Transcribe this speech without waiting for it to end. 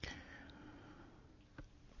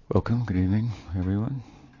Welcome, good evening, everyone.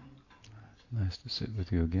 Nice to sit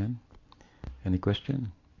with you again. Any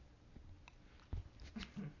question?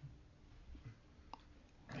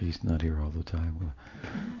 He's not here all the time.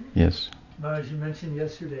 Yes? Maharaj, you mentioned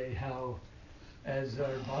yesterday how as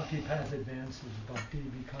our bhakti path advances, bhakti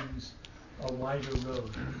becomes a wider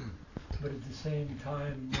road, but at the same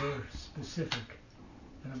time more specific.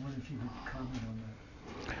 And I wonder if you could comment on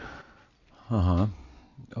that. Uh-huh.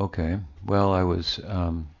 Okay. Well, I was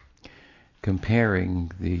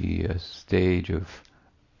comparing the stage of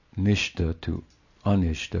nishta to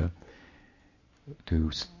anishta, to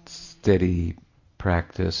steady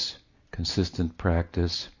practice, consistent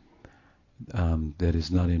practice that is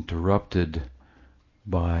not interrupted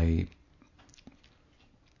by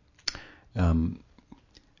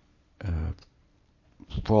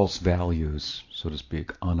false values, so to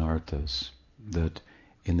speak, anarthas, that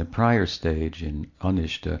in the prior stage, in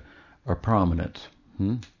anishta, are prominent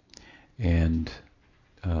and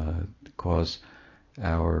cause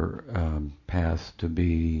our path to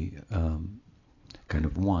be kind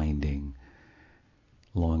of winding,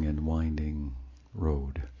 long and winding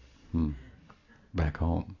road back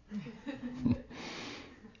home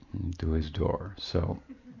to his door. So,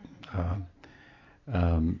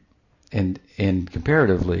 and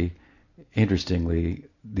comparatively, interestingly,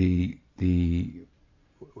 the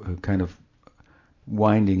kind of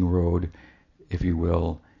winding road, if you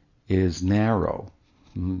will, is narrow.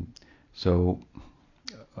 So,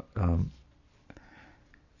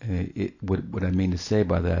 what I mean to say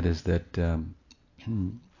by that is that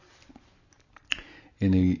in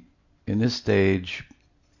this stage,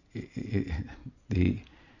 the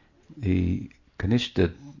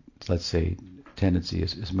kanishta, let's say, tendency,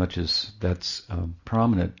 as much as that's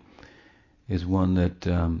prominent, is one that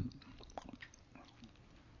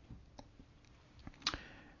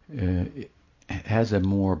has a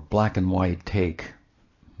more black and white take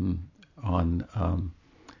on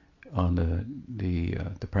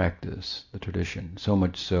the practice, the tradition. So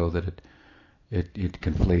much so that it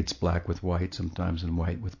conflates black with white sometimes, and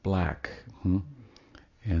white with black,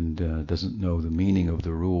 and doesn't know the meaning of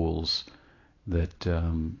the rules that,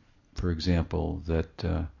 for example,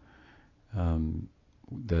 that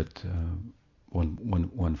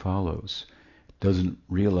one follows. Doesn't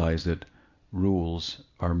realize that rules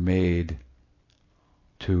are made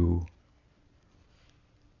to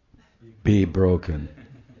be broken.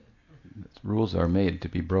 Rules are made to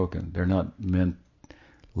be broken. They're not meant.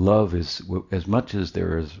 Love is, as much as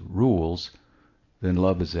there is rules, then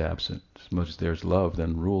love is absent. As much as there's love,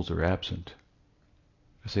 then rules are absent. Did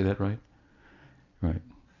I say that right? Right.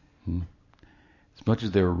 As much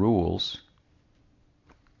as there are rules,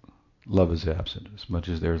 love is absent. As much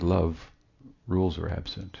as there's love, rules are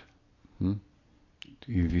absent.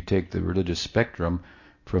 If you take the religious spectrum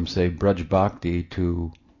from, say, Braj Bhakti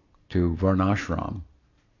to Varnashram,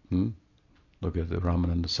 look at the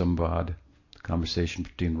Ramananda Samvad, the conversation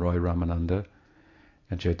between Roy Ramananda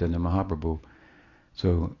and Chaitanya Mahaprabhu.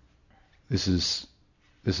 So this is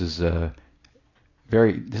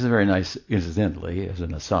very nice. Incidentally, as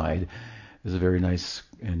an aside, this is a very nice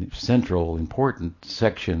and central, important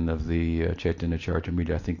section of the Chaitanya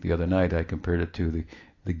Charitamrita. I think the other night I compared it to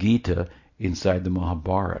the Gita inside the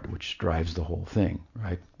Mahabharata, which drives the whole thing.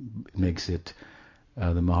 Right, it makes it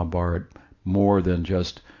the Mahabharata more than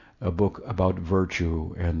just a book about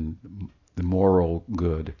virtue and the moral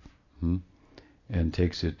good, and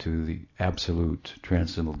takes it to the absolute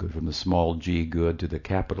transcendental good, from the small g good to the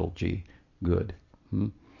capital G good.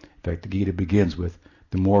 In fact, the Gita begins with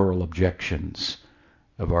the moral objections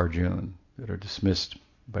of Arjuna that are dismissed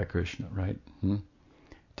by Krishna, right?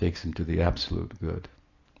 Takes him to the absolute good.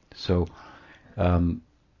 So, in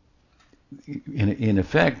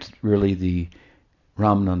effect, really, the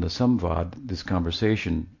Ramananda Samvad, this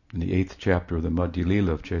conversation in the 8th chapter of the Madhya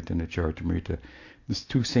Lila of Chaitanya Charitamrita, these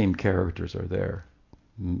two same characters are there.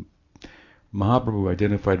 Mahaprabhu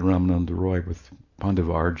identified Ramananda Roy with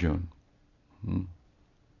Pandava Arjuna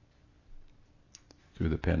through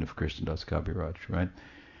the pen of Krishnadas Kaviraj, right?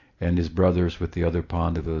 And his brothers with the other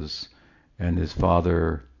Pandavas, and his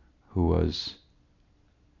father, who was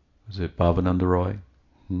it Bhavananda Roy,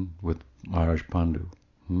 with Maharaj Pandu.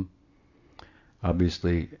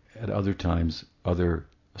 Obviously, at other times, other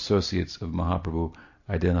associates of Mahaprabhu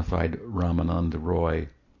identified Ramananda Roy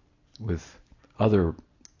with other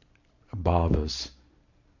bhavas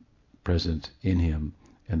present in him,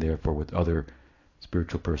 and therefore with other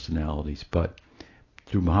spiritual personalities. But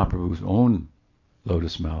through Mahaprabhu's own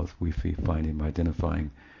lotus mouth, we find him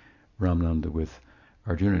identifying Ramananda with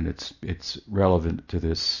Arjuna, and it's relevant to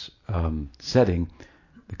this setting,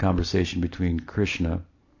 the conversation between Krishna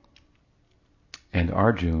And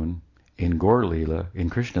Arjun in Gaur Leela, in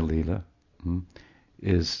Krishna Leela,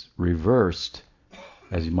 is reversed,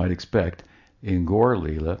 as you might expect, in Gaur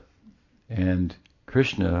Leela, and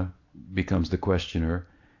Krishna becomes the questioner,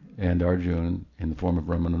 and Arjun, in the form of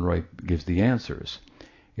Ramanan Roy, gives the answers.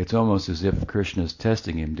 It's almost as if Krishna is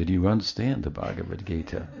testing him. Did you understand the Bhagavad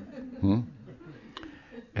Gita?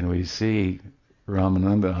 And we see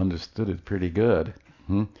Ramananda understood it pretty good,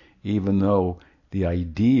 even though the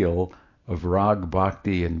ideal of Rag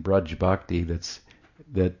Bhakti and Braj Bhakti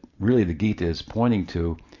that really the Gita is pointing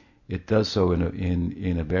to, it does so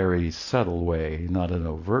in a very subtle way, not an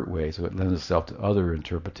overt way, so it lends itself to other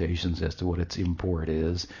interpretations as to what its import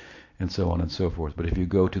is, and so on and so forth. But if you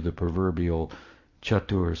go to the proverbial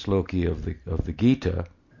Chatur Sloki of the Gita,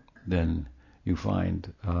 then you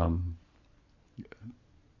find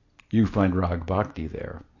Rag Bhakti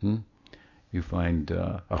there. You find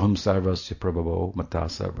Aham Sarvasya Prabhavo Mata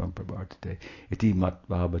Sarvam Prabhartate Iti Mat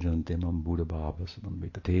Bhabajante Mam Buddha Bhava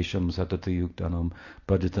Samamvita Tesham Satata Yuktanam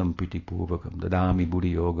Bhajatam Piti Puvakam Dadami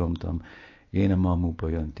Buddhi Yogam Tam Yena Mam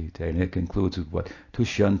Upayanti Te. And it concludes with what?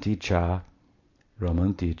 Tushanti Cha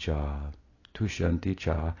Ramanti Cha. Tushanti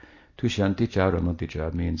Cha. Tushanti Cha Ramanti Cha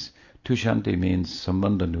means, Tushanti means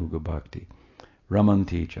Sambandhanuga Bhakti.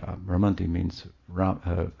 Ramanti Cha. Ramanti means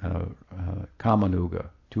Kamanuga.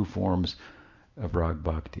 Two forms of Rag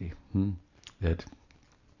Bhakti.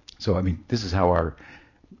 So, I mean, this is how our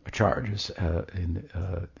acharyas in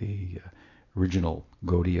the original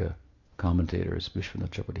Gaudiya commentators,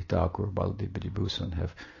 Vishwanath Chakravarti Thakur, Baladev Vidibhusan,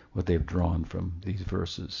 have what they've drawn from these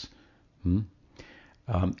verses.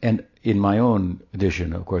 And in my own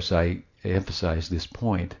edition, of course, I emphasize this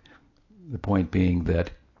point, the point being that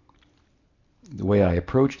the way I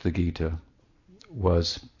approached the Gita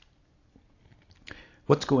was,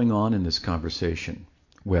 what's going on in this conversation?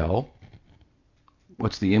 Well,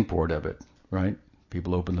 what's the import of it, right?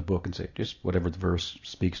 People open the book and say, just whatever the verse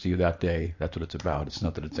speaks to you that day, that's what it's about. It's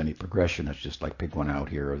not that it's any progression. It's just like pick one out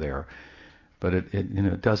here or there. But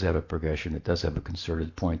it does have a progression. It does have a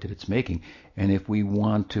concerted point that it's making. And if we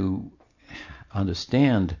want to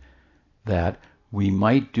understand that, we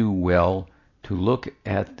might do well to look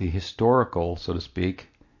at the historical, so to speak,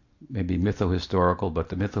 maybe mytho-historical, but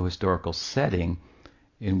the mytho-historical setting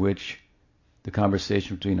in which the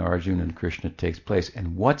conversation between Arjuna and Krishna takes place,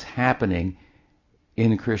 and what's happening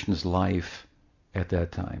in Krishna's life at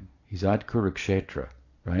that time. He's at Kurukshetra,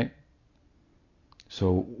 right?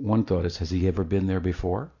 So one thought is, has he ever been there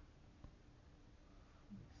before?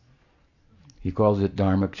 He calls it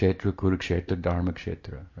Dharmakshetra, Kurukshetra,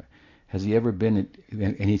 Dharmakshetra. Right? Has he ever been,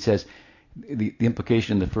 and he says, the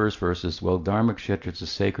implication in the first verse is, well, Dharmakshetra is a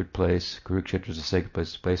sacred place, Kurukshetra is a sacred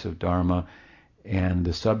place, place of Dharma, and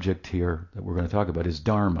the subject here that we're going to talk about is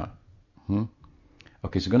Dharma.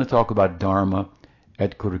 Okay, so we're going to talk about Dharma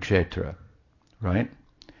at Kurukshetra, right?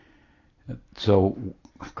 So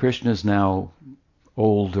Krishna is now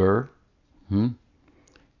older.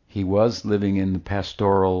 He was living in the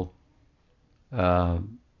pastoral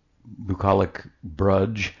bucolic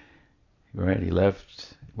Braj, right? He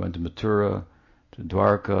left, went to Mathura, to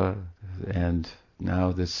Dwarka, and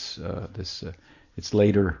now this it's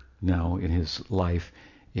later now in his life,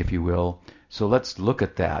 if you will. So let's look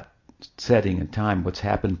at that setting and time, what's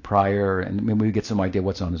happened prior, and maybe we get some idea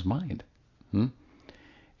what's on his mind.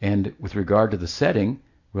 And with regard to the setting,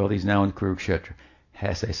 well, he's now in Kurukshetra.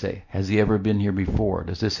 As I say, has he ever been here before?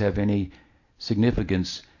 Does this have any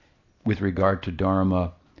significance with regard to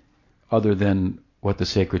Dharma other than what the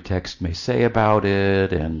sacred text may say about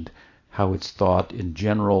it and how it's thought in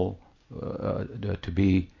general to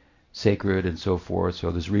be sacred and so forth? So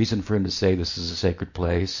there's reason for him to say this is a sacred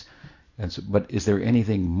place. And so, but is there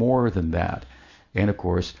anything more than that? And of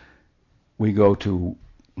course, we go to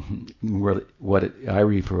what I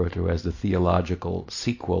refer to as the theological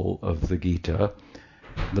sequel of the Gita,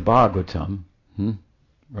 the Bhagavatam,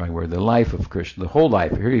 right, where the life of Krishna, the whole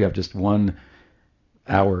life. Here you have just 1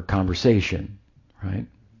 hour conversation, right?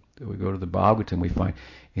 So we go to the Bhagavatam, we find,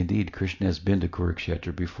 indeed, Krishna has been to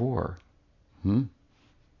Kurukshetra before.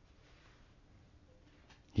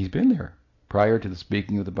 He's been there prior to the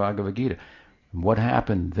speaking of the Bhagavad Gita. And what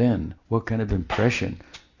happened then? What kind of impression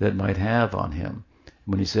that might have on him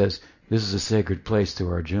when he says, this is a sacred place to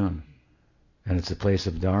Arjuna, and it's a place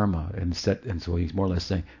of Dharma, and so he's more or less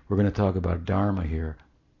saying, we're going to talk about Dharma here.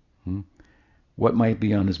 What might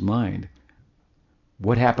be on his mind?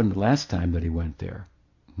 What happened the last time that he went there?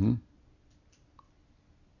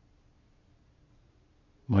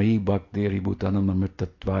 Mai bhakti ribhutanam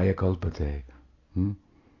amritatvaya kalpate.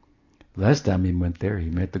 Last time he went there, he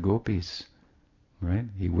met the gopis. right?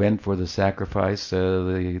 He went for the sacrifice,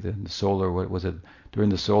 the solar, what was it, during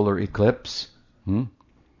the solar eclipse, hmm?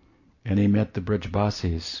 And he met the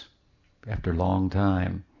Brajbasis after a long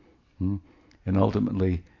time, hmm? And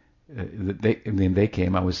ultimately, they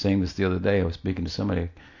came. I was saying this the other day. I was speaking to somebody.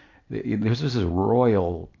 There's this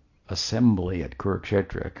royal assembly at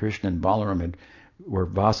Kurukshetra. Krishna and Balaram were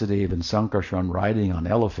Vasudeva and Sankarshan riding on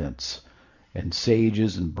elephants, and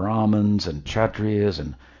sages and Brahmins and Kshatriyas,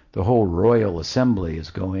 and the whole royal assembly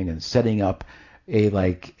is going and setting up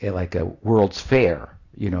like a world's fair,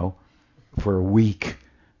 for a week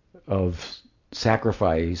of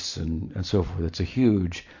sacrifice and so forth. It's a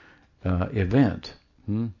huge event,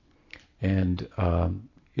 and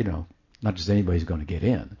not just anybody's going to get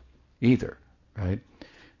in either, right?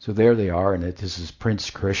 So there they are, and this is Prince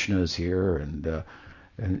Krishna's here,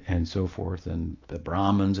 and so forth, and the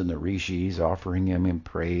Brahmins and the rishis offering him in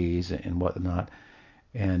praise and whatnot,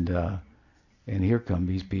 and here come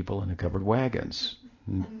these people in the covered wagons,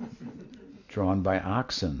 drawn by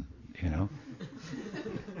oxen,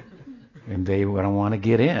 and they don't want to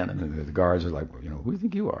get in, and the guards are like, well, who do you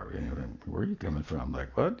think you are? Where are you coming from?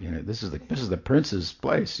 Like, what? This is the prince's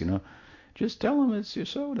place, Just tell him it's your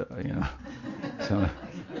soda, So,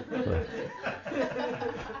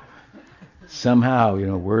 somehow,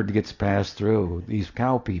 word gets passed through. These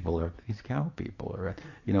cow people are,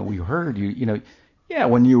 we heard you, yeah,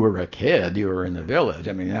 when you were a kid, you were in the village.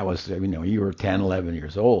 I mean, that was, you were 10, 11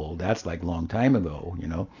 years old. That's like a long time ago,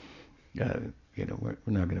 we're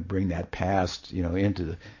not going to bring that past, into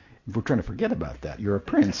the, we're trying to forget about that. You're a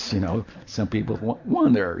prince, Some people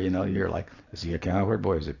wonder, you're like, is he a cowherd?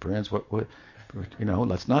 Boy, is it prince? What,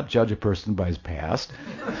 let's not judge a person by his past.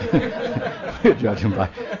 Judge him by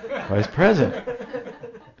his present.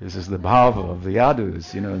 This is the bhava of the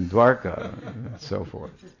Yadus, in Dwarka, and so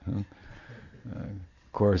forth.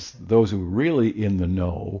 Of course, those who are really in the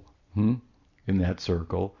know, in that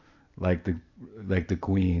circle, like the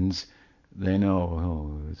queens, they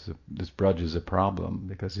know, this Braj is a problem,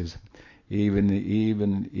 because even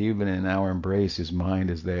in our embrace, his mind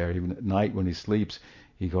is there. Even at night when he sleeps,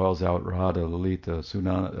 he calls out Radha, Lalita,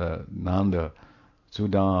 Nanda,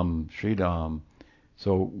 Sudam, Sridam.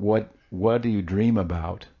 So what do you dream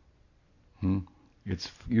about? It's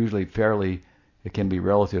usually it can be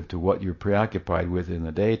relative to what you're preoccupied with in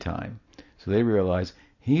the daytime. So they realize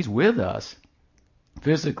he's with us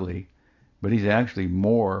physically, but he's actually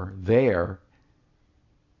more there,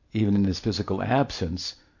 even in his physical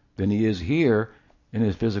absence, than he is here in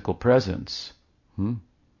his physical presence.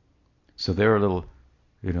 So they're a little,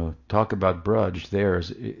 talk about Braj there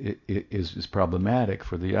is problematic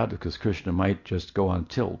for the Yadu, because Krishna might just go on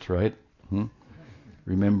tilt, right?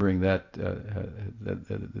 Remembering that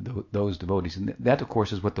those devotees. And that, of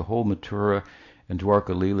course, is what the whole Mathura and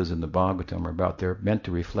Dwarka Leelas in the Bhagavatam are about. They're meant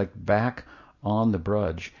to reflect back on the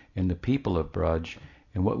Braj and the people of Braj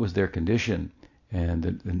and what was their condition and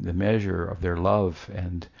the measure of their love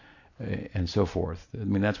and so forth. I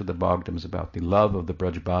mean, that's what the Bhagavatam is about, the love of the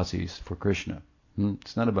Brajbasis for Krishna.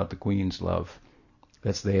 It's not about the Queen's love.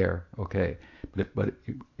 That's there, okay. But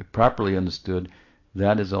properly understood,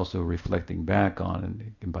 that is also reflecting back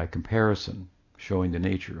on and by comparison, showing the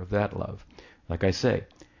nature of that love. Like I say,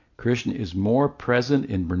 Krishna is more present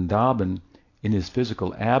in Vrindavan in his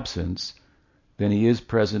physical absence than he is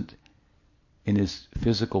present in his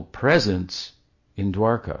physical presence in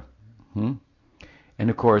Dwarka. And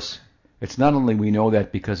of course, it's not only we know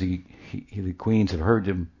that because the queens have heard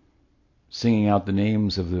him singing out the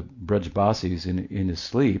names of the Brajbasis in his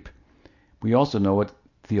sleep. We also know it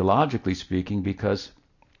theologically speaking because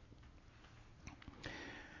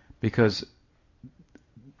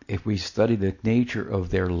if we study the nature of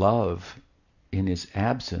their love in his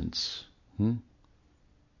absence,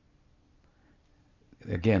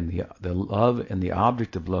 again, the love and the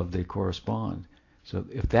object of love, they correspond. So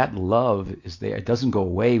if that love is there, it doesn't go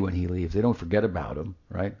away when he leaves. They don't forget about him,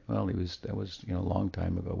 right? Well, that was a long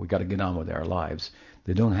time ago. We got to get on with our lives.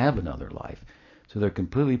 They don't have another life. So they're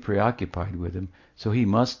completely preoccupied with him. So he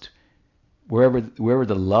must, wherever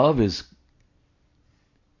the love is,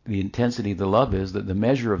 the intensity of the love is, the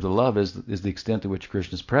measure of the love is the extent to which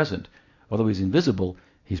Krishna is present. Although he's invisible,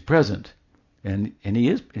 he's present. And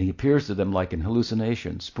he appears to them like in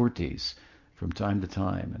hallucinations, spurtis, from time to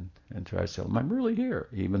time, and tries to tell them, I'm really here,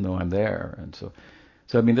 even though I'm there. And so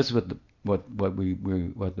I mean, this is what the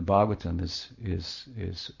Bhagavatam is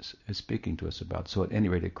speaking to us about. So at any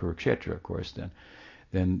rate, at Kurukshetra, of course,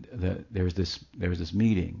 then there's this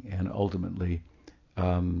meeting, and ultimately,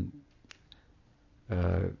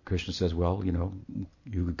 Krishna says, well,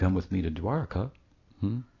 you could come with me to Dwarka.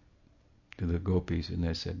 to the gopis, and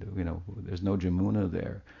they said, there's no Jamuna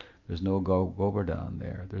there, there's no Govardhan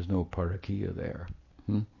there, there's no Parakiya there.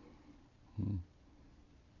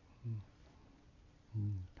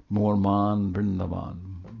 More man Vrindavan.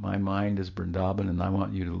 My mind is Vrindavan, and I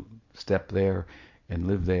want you to step there and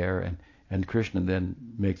live there. And Krishna then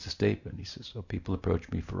makes a statement. He says, so people approach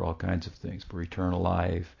me for all kinds of things, for eternal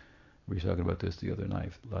life. We were talking about this the other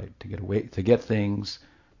night, like to get things,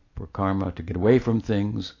 for karma, to get away from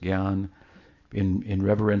things, gyan, in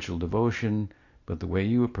reverential devotion. But the way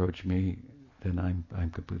you approach me, then I'm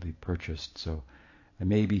completely purchased. So I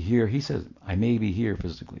may be here. He says, I may be here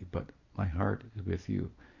physically, but my heart is with you.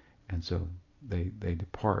 And so they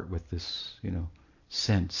depart with this,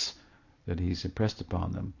 sense that he's impressed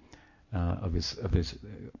upon them, of his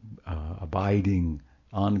abiding,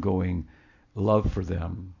 ongoing love for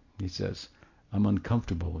them. He says, I'm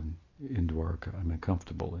uncomfortable in Dwarka. I'm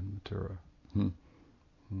uncomfortable in Mathura.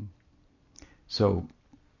 So,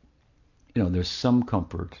 there's some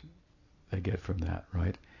comfort they get from that,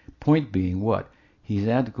 right? Point being what? He's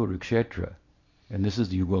at Kurukshetra, and this is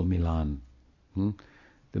the Yugal Milan,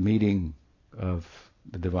 the meeting of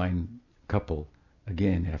the divine couple,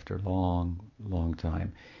 again, after a long, long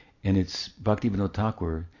time. And it's Bhaktivinoda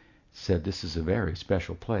Thakur said this is a very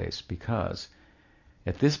special place because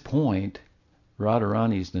at this point,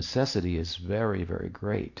 Radharani's necessity is very, very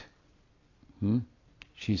great.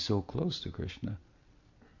 She's so close to Krishna,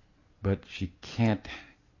 but she can't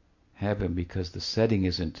have him because the setting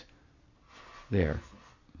isn't there.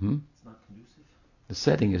 It's not conducive. The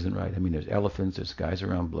setting isn't right. I mean, there's elephants, there's guys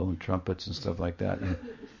around blowing trumpets and stuff like that. And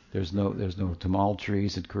there's no tamal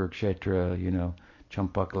trees at Kurukshetra,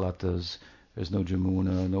 champakalatas. There's no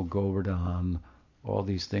Jamuna, no Govardhan. All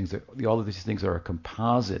these things are a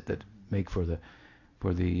composite that make for the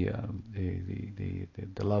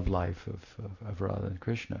love life of Radha and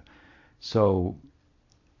Krishna. So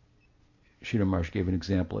Sridhar Maharaj gave an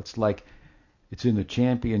example. It's like it's in the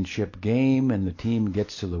championship game and the team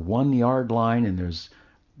gets to the 1 yard line and there's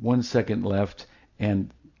 1 second left and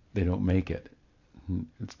they don't make it.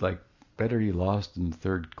 It's like better you lost in the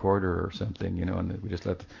third quarter or something, and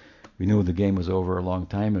we knew the game was over a long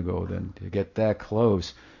time ago than to get that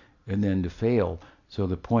close and then to fail. So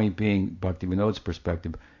the point being, Bhaktivinoda's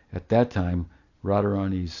perspective, at that time,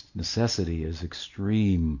 Radharani's necessity is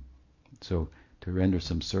extreme. So to render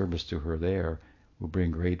some service to her there will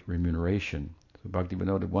bring great remuneration. So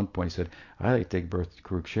Bhaktivinoda at one point said, I like to take birth to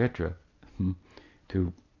Kurukshetra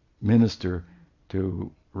to minister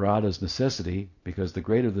to Radha's necessity, because the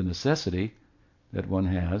greater the necessity that one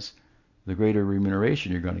has, the greater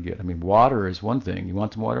remuneration you're going to get. I mean, water is one thing. You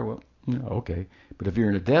want some water? Well, okay. But if you're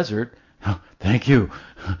in a desert, thank you.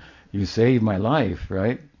 You saved my life,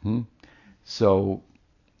 right? So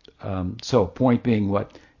point being,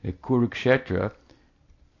 what? At Kurukshetra,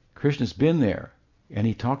 Krishna's been there, and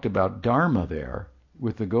he talked about Dharma there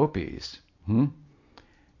with the gopis.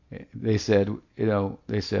 They said,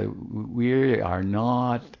 we are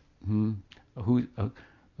not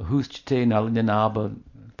who's chite nalinanaba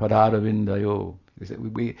padaravindayo.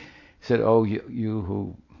 We said, oh,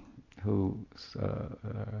 you who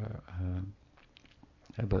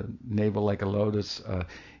have a navel like a lotus,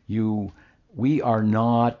 we are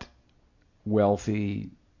not wealthy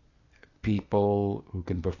people who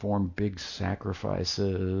can perform big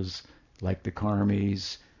sacrifices like the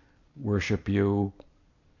karmis, worship you.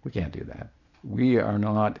 We can't do that. We are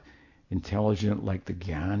not intelligent like the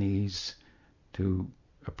Gyanis to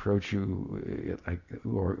approach you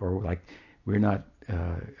or like we're not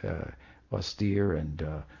austere and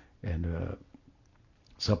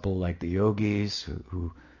supple like the yogis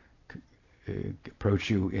who approach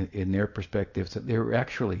you in their perspective. So they're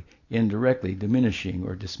actually indirectly diminishing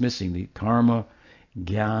or dismissing the karma,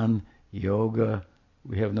 gyan, yoga.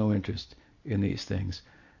 We have no interest in these things.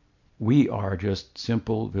 We are just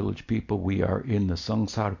simple village people. We are in the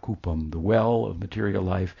samsara kupam, the well of material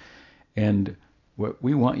life, and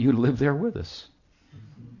we want you to live there with us.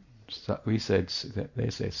 So they say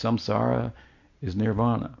samsara is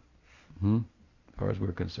nirvana, as far as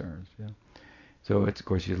we're concerned. Yeah. So it's, of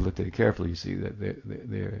course, you look at it carefully. You see that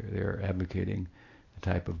they're advocating a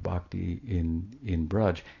type of bhakti in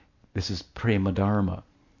Braj. This is prema dharma.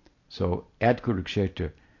 So at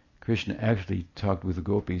Kurukshetra, Krishna actually talked with the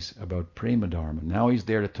gopis about prema dharma. Now he's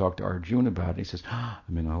there to talk to Arjuna about it. He says,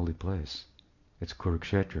 I'm in a holy place. It's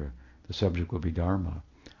Kurukshetra. The subject will be dharma.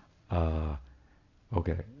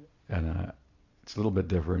 Okay. And it's a little bit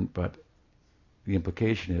different, but the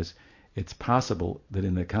implication is it's possible that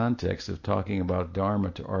in the context of talking about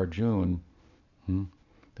dharma to Arjuna,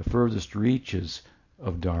 the furthest reaches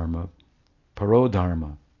of dharma,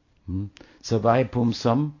 parodharma, Savai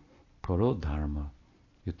pumsam paro dharma.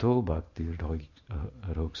 Yato bhakti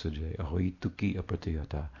roksaje ahoituki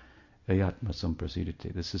apratiyata ayatma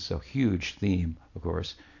samprasidite. This is a huge theme, of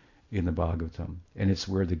course, in the Bhagavatam. And it's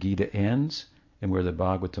where the Gita ends and where the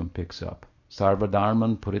Bhagavatam picks up.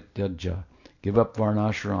 Sarvadharman purityaja. Give up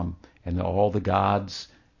varnashram and all the gods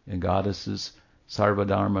and goddesses,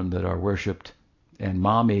 sarvadharman, that are worshipped, and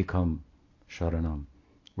mamekam sharanam.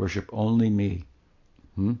 Worship only me.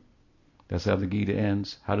 That's how the Gita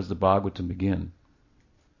ends. How does the Bhagavatam begin?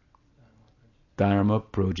 Dharma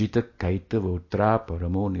projita kaitavotra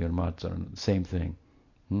paramo nirmatsarana. Same thing.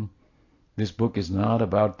 This book is not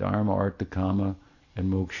about dharma, artha, kama,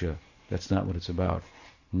 and moksha. That's not what it's about.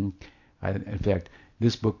 In fact,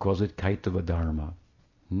 this book calls it kaitava dharma.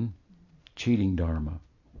 Cheating dharma.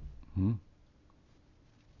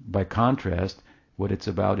 By contrast, what it's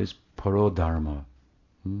about is parodharma.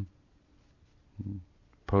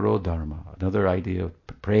 Parodharma, another idea of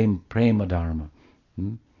prema dharma.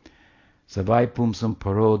 Savai pumsam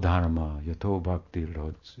parodharma yato bhakti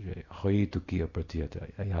hoitukiya pratyata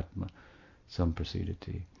ayatma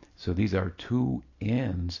samprasidati. So these are two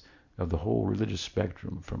ends of the whole religious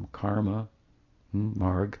spectrum, from karma,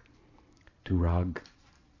 marg, to rag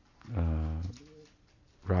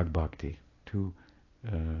bhakti, two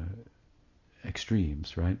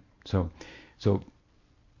extremes, right? So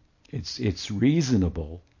it's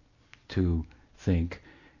reasonable to think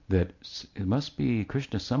that it must be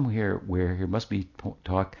Krishna somewhere where he must be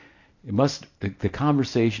talk. It must the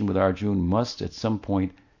conversation with Arjuna must at some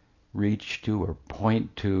point reach to or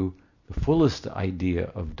point to the fullest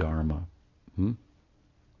idea of dharma.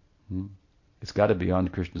 It's got to be on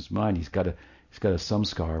Krishna's mind. He's got a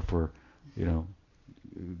samskar for,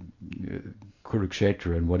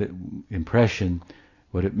 Kurukshetra and what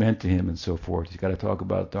it meant to him and so forth. He's got to talk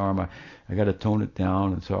about dharma. I got to tone it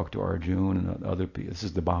down and talk to Arjuna and other people. This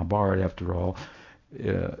is the Mahabharata, after all,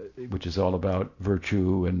 which is all about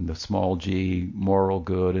virtue and the small g, moral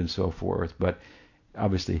good and so forth. But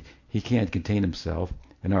obviously he can't contain himself,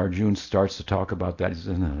 and Arjuna starts to talk about that. He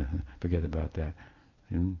says, no, forget about that.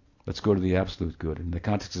 Let's go to the absolute good. In the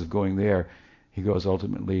context of going there, he goes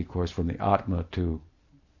ultimately, of course, from the Atma to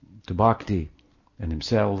Bhakti and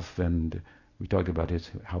himself, and we talked about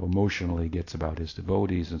how emotional he gets about his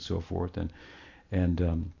devotees and so forth, and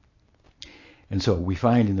so we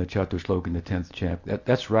find in the Chaturshloka in the 10th chapter,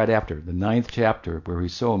 that's right after the 9th chapter, where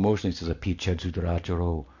he's so emotional. He says, "Apiched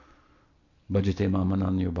sudaracharo, bhajate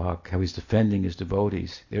mamananya bhak," how he's defending his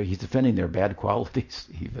devotees. He's defending their bad qualities.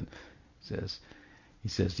 Even he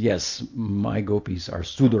says, yes, my gopis are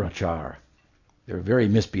sudarachar. They're very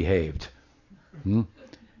misbehaved.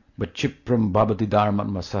 But chipram bhavati dharma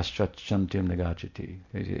masaschanchantim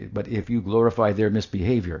negachati. But if you glorify their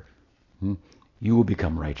misbehavior, you will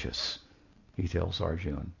become righteous. He tells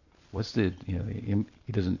Arjuna. What's the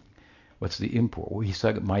import? Well, he's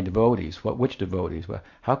talking my devotees. Which devotees? Well,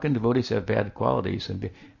 how can devotees have bad qualities and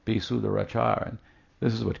be sudarachar? And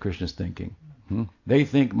this is what Krishna's thinking. They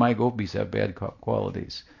think my gopis have bad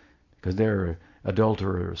qualities because they're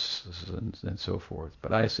adulterers and so forth.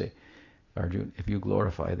 But I say, Arjuna, if you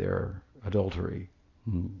glorify their adultery,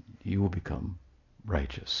 you will become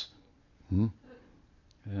righteous.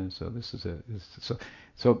 And so this is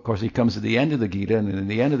so of course he comes to the end of the Gita, and in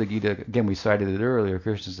the end of the Gita, again we cited it earlier,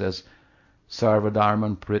 Krishna says,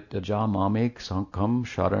 Sarvadharman prityaja mamek sankam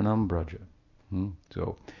sharanam braja.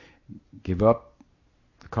 So give up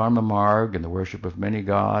the karma marg and the worship of many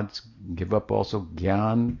gods, give up also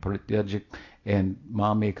gyan, prityaja, and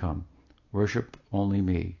mamekam, worship only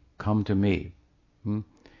me. Come to me.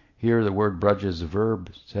 Here the word braja is a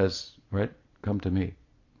verb, says, right? Come to me.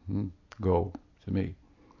 Go to me.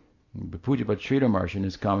 But Pujyapat Sridhar Maharaj in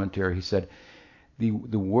his commentary, he said, the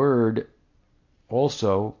word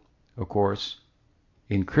also, of course,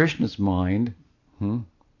 in Krishna's mind, when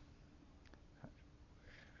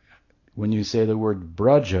you say the word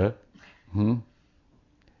braja, the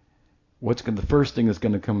first thing that's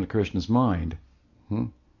going to come to Krishna's mind?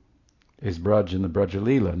 Is Braj in the Braja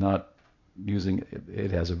Leela, not using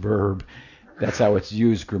it as a verb. That's how it's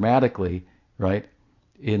used grammatically, right?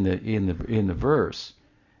 In the verse.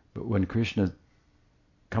 But when Krishna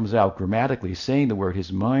comes out grammatically saying the word,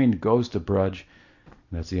 his mind goes to Braj.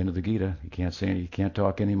 And that's the end of the Gita. He can't say he can't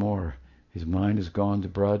talk anymore. His mind has gone to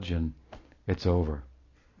Braj and it's over.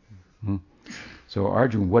 So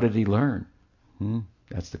Arjuna, what did he learn?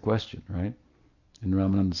 That's the question, right? In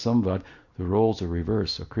Ramananda Samvad, the roles are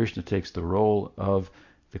reversed. So Krishna takes the role of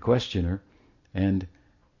the questioner, and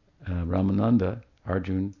Ramananda,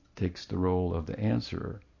 Arjuna, takes the role of the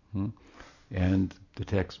answerer. And the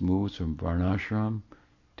text moves from Varnashram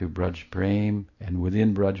to Braj Prem, and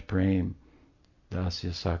within Braj Prem,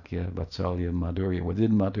 Dasya, Sakya, Vatsalya, Madhurya.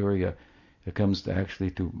 Within Madhurya, it comes to actually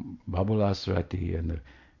to Babulasrati and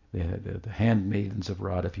the handmaidens of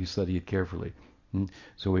Radha, if you study it carefully.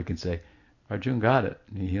 So we can say, Arjun got it.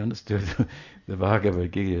 He understood the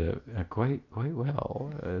Bhagavad Gita quite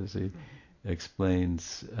well, as he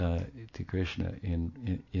explains to Krishna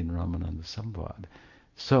in Ramananda Samvad.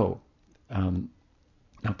 So,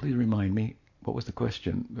 now please remind me, what was the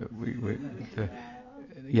question?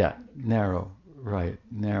 Yeah, narrow, right.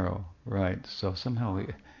 So somehow we...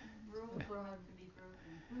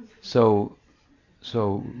 So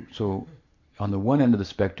on the one end of the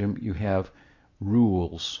spectrum, you have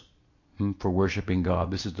rules for worshiping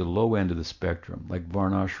God. This is the low end of the spectrum, like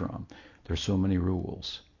Varnashram. There's so many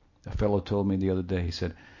rules. A fellow told me the other day, he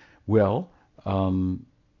said, well,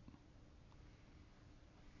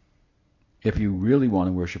 if you really want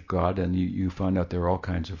to worship God, and you find out there are all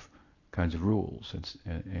kinds of rules,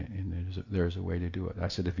 and there's a way to do it. I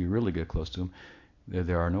said, if you really get close to Him,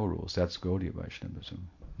 there are no rules. That's Gaudiya Vaishnavism.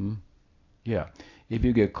 Yeah. If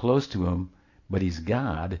you get close to Him, but He's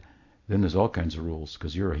God, then there's all kinds of rules,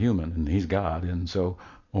 because you're a human and He's God, and so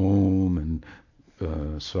Om and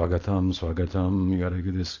Swagatam, you got to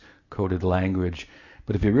do this coded language.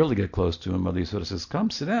 But if you really get close to Him, Mother Yashoda says, come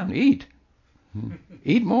sit down, eat.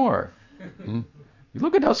 Eat more.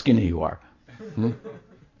 Look at how skinny you are.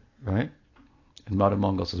 Right? And Madhu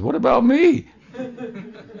Mangal says, what about me?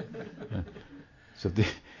 So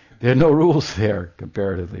there are no rules there,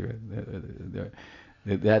 comparatively.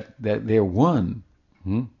 They're one.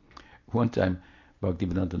 One time,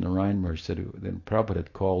 Bhaktivedanta Narayan Maharaj said, then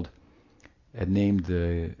Prabhupada had named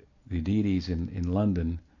the deities in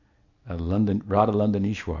London, Radha London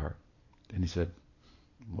Ishwar. And he said,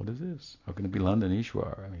 what is this? How can it be London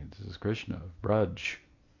Ishwar? I mean, this is Krishna, Braj,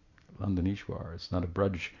 London Ishwar. It's not a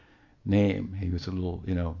Braj name. He was a little,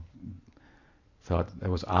 thought that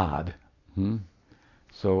was odd.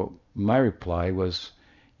 So my reply was,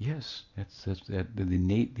 yes, that's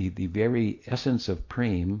the very essence of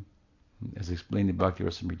prem, as explained in Bhakti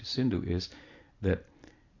Rasamrita Sindhu, is that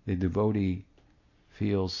the devotee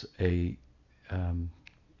feels a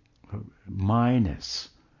minus.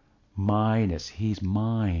 He's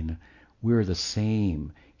mine. We're the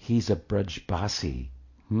same. He's a Brajbasi.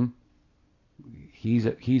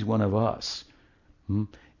 He's one of us.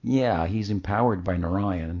 Yeah, he's empowered by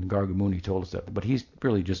Narayan, and Gargamuni told us that, but he's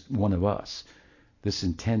really just one of us. This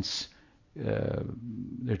intense,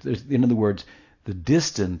 in other words, the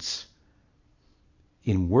distance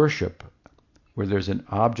in worship, where there's an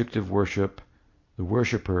object of worship, the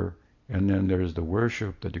worshipper, and then there's the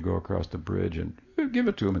worship that you go across the bridge and give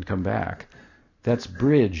it to him and come back. That's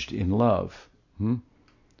bridged in love.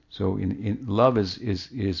 So in love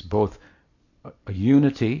is both a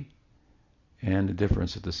unity and a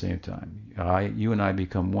difference at the same time. You and I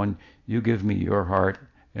become one. You give me your heart,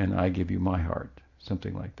 and I give you my heart.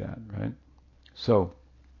 Something like that, right? So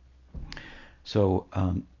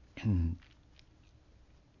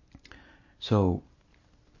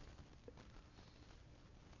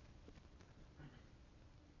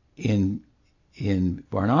in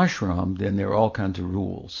Varnashram, then there are all kinds of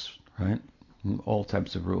rules, right? All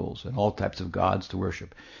types of rules and all types of gods to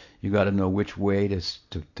worship. You got to know which way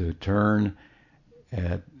to turn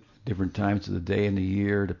at different times of the day and the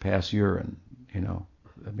year to pass urine.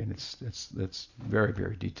 I mean, it's very,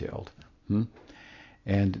 very detailed,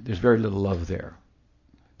 and there's very little love there.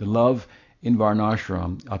 The love in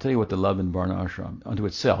Varnashram, I'll tell you what the love in Varnashram unto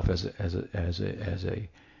itself as the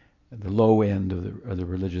low end of the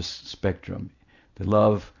religious spectrum. The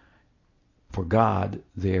love for God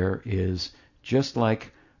there is just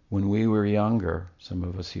like when we were younger, some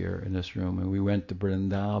of us here in this room, and we went to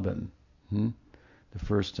Vrindavan the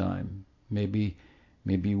first time. Maybe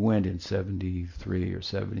you went in 73 or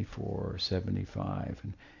 74 or 75,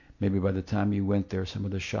 and maybe by the time you went there, some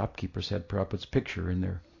of the shopkeepers had Prabhupada's picture in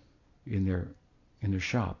their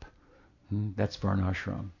shop. That's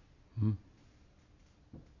Varnashram.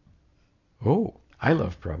 Oh, I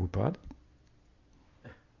love Prabhupada.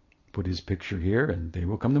 Put his picture here, and they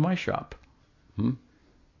will come to my shop.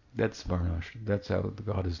 That's Varnashram. That's how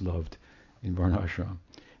God is loved in Varnashram.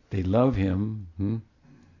 They love him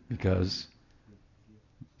because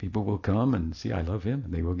people will come and see I love him,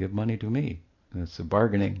 and they will give money to me. And it's a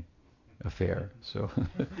bargaining affair. So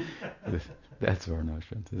that's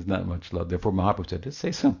Varnashram. There's not much love. Therefore, Mahaprabhu said, "Let's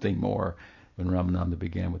say something more." When Ramananda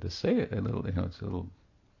began with this, say it a little.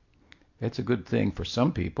 It's a good thing for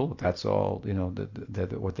some people. That's all.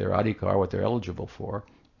 What they're adhikar, what they're eligible for.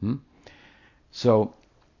 So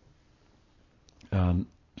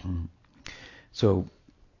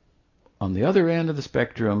On the other end of the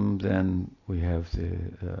spectrum, then we have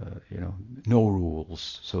the no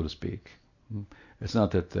rules, so to speak. It's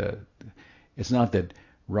not that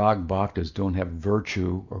rag bhaktas don't have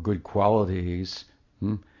virtue or good qualities,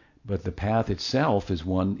 but the path itself is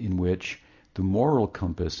one in which the moral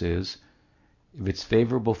compass is, if it's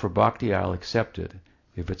favorable for bhakti, I'll accept it.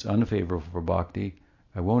 If it's unfavorable for bhakti,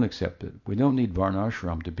 I won't accept it. We don't need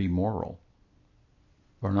varnashram to be moral.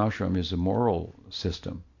 Varnashram is a moral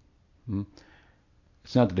system.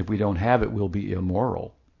 It's not that if we don't have it, we'll be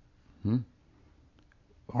immoral.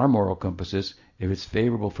 Our moral compass is, if it's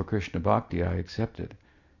favorable for Krishna bhakti, I accept it.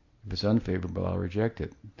 If it's unfavorable, I'll reject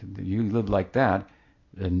it. You live like that,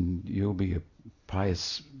 then you'll be a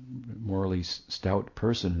pious, morally stout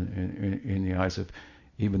person in the eyes of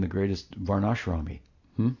even the greatest varnashrami.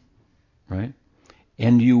 Right?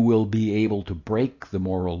 And you will be able to break the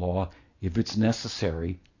moral law if it's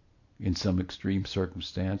necessary in some extreme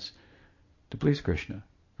circumstance to please Krishna.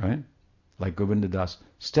 Right? Like Govinda Das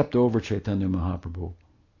stepped over Chaitanya Mahaprabhu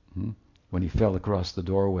when he fell across the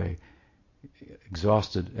doorway,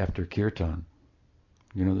 exhausted after kirtan.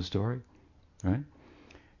 You know the story? Right?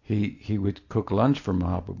 He would cook lunch for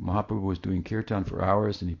Mahaprabhu. Mahaprabhu was doing kirtan for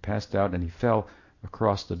hours and he passed out and he fell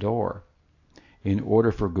across the door. In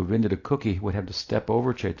order for Govinda to cook, he would have to step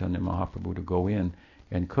over Chaitanya Mahaprabhu to go in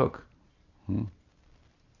and cook.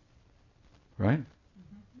 Right?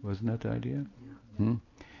 Wasn't that the idea?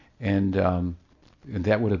 And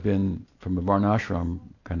that would have been, from a varnashram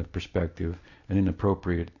kind of perspective, an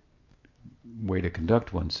inappropriate way to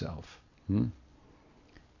conduct oneself.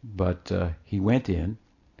 But he went in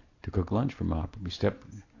to cook lunch for Mahaprabhu. He stepped...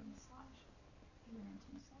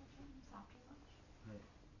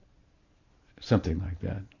 Something like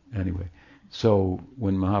that. Anyway, so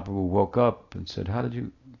when Mahaprabhu woke up and said, "How did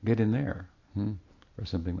you get in there?" Or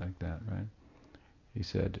something like that, right? He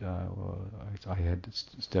said, "Well, I had to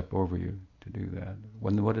step over you to do that."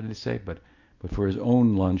 What did he say? But for his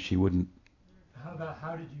own lunch, he wouldn't. How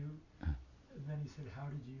did you? And then he said, "How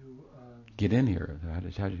did you get in here? How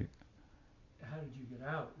did you? How did you get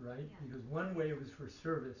out?" Right? Because one way it was for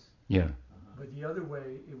service. Yeah. But the other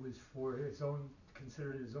way it was for his own,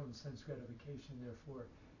 considered his own sense gratification. Therefore,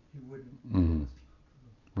 he wouldn't.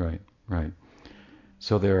 Right.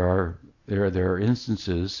 So there are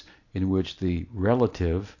instances in which the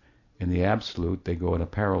relative and the absolute, they go in a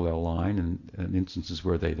parallel line, and instances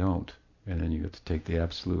where they don't, and then you have to take the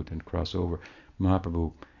absolute and cross over.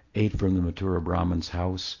 Mahaprabhu ate from the Mathura Brahman's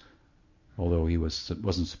house, although he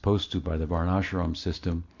wasn't supposed to by the varnashram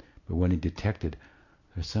system, but when he detected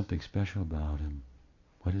there's something special about him,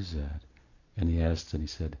 what is that? And he asked, and he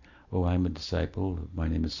said, "Oh, I'm a disciple. My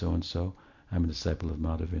name is so and so. I'm a disciple of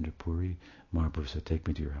Madhavendra Puri. Mahaprabhu said, take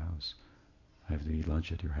me to your house. I have to eat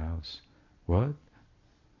lunch at your house." What?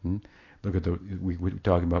 Look at we're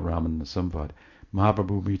talking about Ramananda Samvad.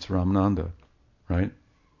 Mahaprabhu meets Ramananda, right?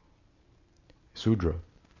 Sudra.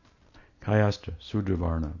 Kayastra, Sudra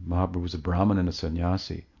Varna. Mahaprabhu was a Brahmin and a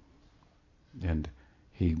sannyasi. And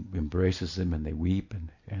he embraces him and they weep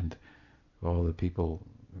and all the people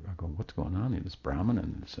are going, "What's going on here? This Brahmin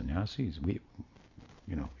and the sannyasi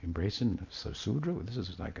embracing Sudra? This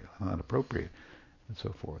is like not appropriate," and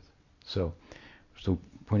so forth. So the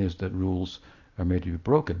point is that rules are made to be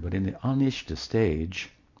broken, but in the anishta stage,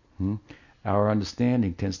 our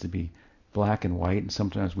understanding tends to be black and white, and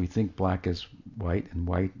sometimes we think black is white and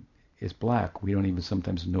white is black. We don't even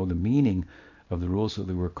sometimes know the meaning of the rules, so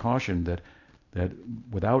that we're cautioned that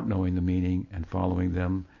without knowing the meaning and following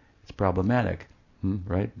them, it's problematic,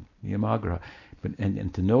 right? Niyamagraha. But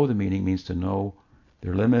and to know the meaning means to know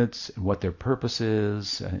their limits and what their purpose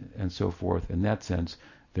is, and so forth. In that sense,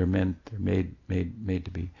 they're made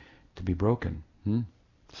to be broken.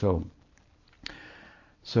 So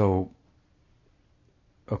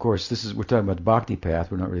of course, we're talking about the bhakti path.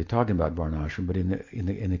 We're not really talking about varnashram, but in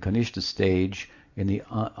the kanishta stage, when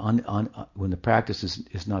the practice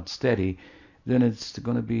is not steady, then it's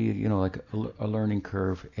going to be like a learning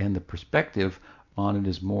curve, and the perspective on it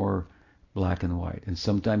is more black and white, and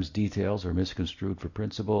sometimes details are misconstrued for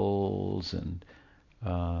principles and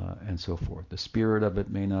so forth. The spirit of it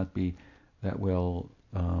may not be that well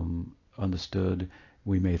understood.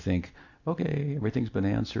 We may think, okay, everything's been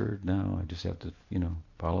answered now. I just have to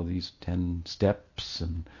follow these 10 steps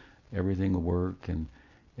and everything will work.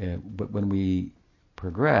 But when we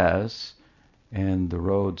progress and the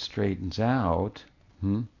road straightens out,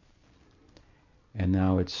 and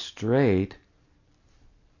now it's straight,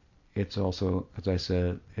 it's also, as I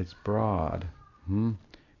said, it's broad.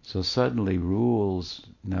 So suddenly rules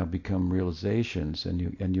now become realizations, and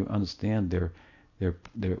you understand they're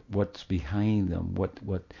They're what's behind them,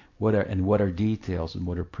 what are details and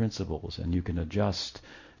what are principles, and you can adjust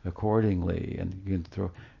accordingly, and you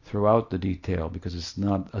can throw out the detail because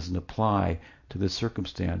doesn't apply to this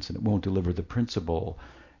circumstance, and it won't deliver the principle.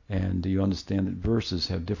 And you understand that verses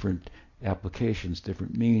have different applications,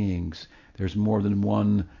 different meanings. There's more than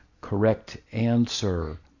one correct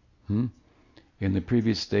answer. In the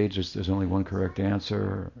previous stage, there's only one correct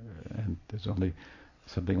answer, and there's only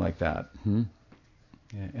something like that.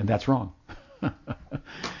 And that's wrong.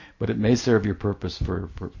 But it may serve your purpose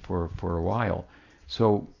for a while.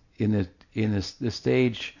 So in this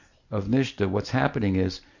stage of Nishta, what's happening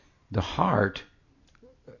is the heart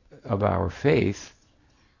of our faith,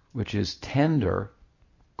 which is tender,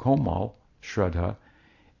 komal, shraddha,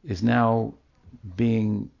 is now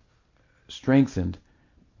being strengthened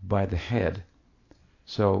by the head.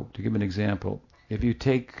 So to give an example, if you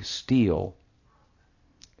take steel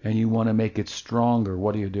and you want to make it stronger,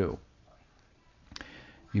 what do?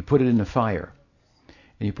 You put it in the fire.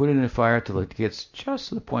 And you put it in the fire till it gets just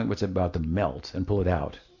to the point where it's about to melt and pull it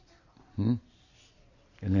out. And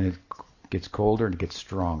then it gets colder and it gets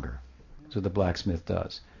stronger. That's what the blacksmith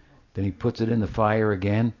does. Then he puts it in the fire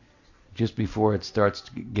again. Just before it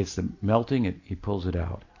gets the melting, he pulls it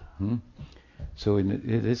out. So in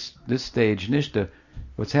this stage, Nishta,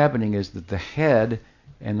 what's happening is that the head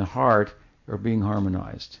and the heart are being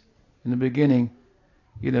harmonized. In the beginning,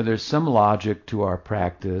 there's some logic to our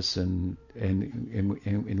practice, and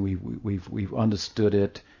we've understood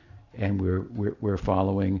it, and we're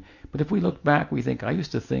following. But if we look back, we think, I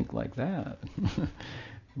used to think like that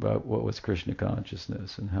about what was Krishna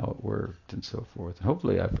consciousness and how it worked and so forth. And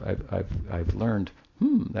hopefully, I've learned.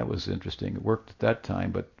 That was interesting. It worked at that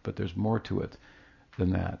time, but there's more to it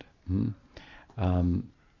than that.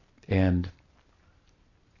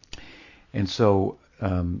 And so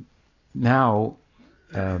now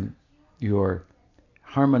you're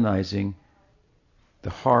harmonizing the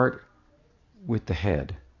heart with the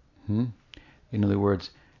head. In other words,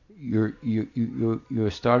 you're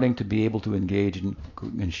starting to be able to engage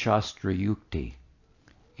in Shastra Yukti,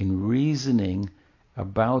 in reasoning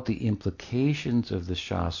about the implications of the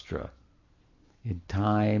Shastra in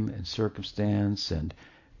time and circumstance and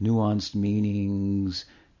nuanced meanings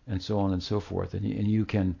and so on and so forth. And you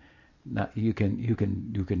can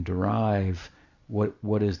derive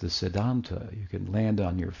what is the Siddhanta. You can land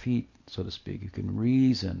on your feet, so to speak. You can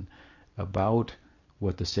reason about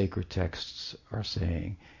what the sacred texts are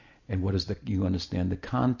saying, and you understand the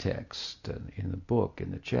context in the book, in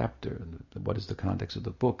the chapter, and what is the context of the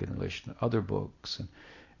book in relation to other books,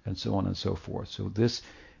 and so on and so forth. So this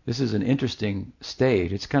is an interesting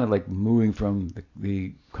stage. It's kind of like moving from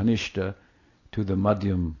the Kanishta to the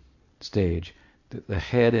Madhyam stage. The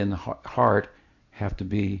head and the heart have to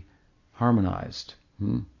be harmonized.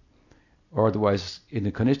 Or otherwise, in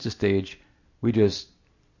the Kanishta stage, we just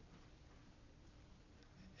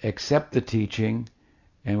accept the teaching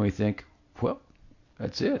and we think, well,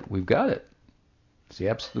 that's it. We've got it. It's the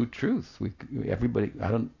absolute truth. We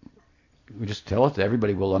just tell it to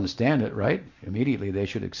everybody will understand it, right? Immediately they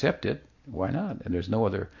should accept it. Why not? And there's no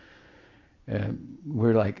other.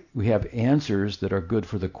 We have answers that are good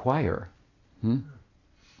for the choir. You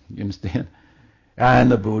understand?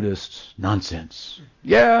 And the Buddhists, nonsense.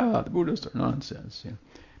 Yeah, the Buddhists are nonsense. Yeah.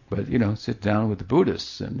 But, sit down with the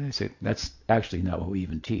Buddhists and they say, that's actually not what we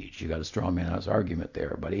even teach. You got a straw man's argument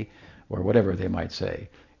there, buddy, or whatever they might say.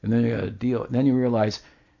 And then you got to deal. And then you realize,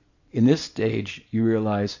 in this stage,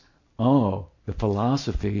 oh, the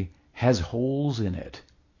philosophy has holes in it.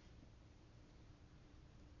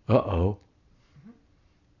 Uh-oh.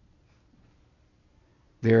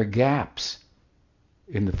 There are gaps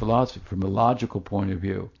in the philosophy from a logical point of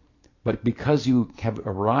view. But because you have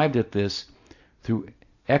arrived at this through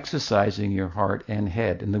exercising your heart and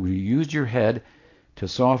head, and then you used your head to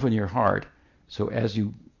soften your heart, so as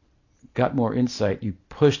you got more insight, you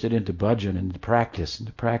pushed it into bhajan, into practice.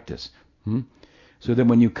 So then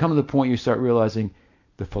when you come to the point you start realizing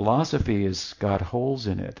the philosophy has got holes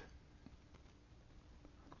in it,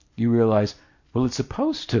 you realize, well, it's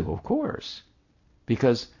supposed to, of course,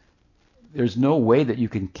 because there's no way that you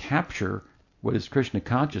can capture what is Krishna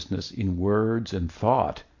consciousness in words and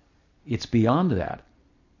thought. It's beyond that.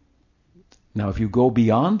 Now, if you go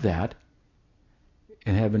beyond that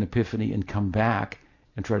and have an epiphany and come back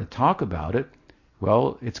and try to talk about it,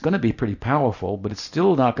 well, it's going to be pretty powerful, but it's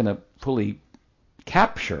still not going to fully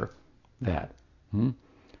capture that.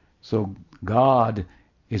 So God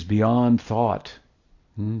is beyond thought.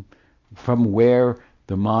 From where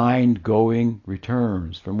the mind going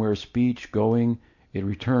returns, from where speech going, it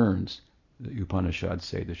returns. the Upanishads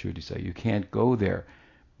say, the Shrutis say. You can't go there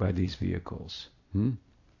by these vehicles.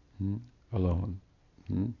 Alone.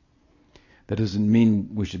 That doesn't mean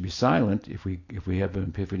we should be silent. If we have an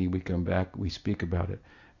epiphany, we come back, we speak about it.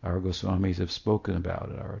 Our Goswamis have spoken about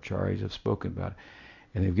it. Our Acharyas have spoken about it.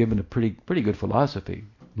 And they've given a pretty good philosophy.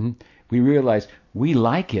 We realize we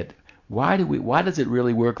like it. Why does it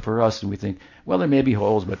really work for us? And we think, well, there may be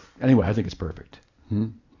holes, but anyway, I think it's perfect.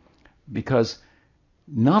 Because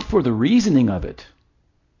not for the reasoning of it.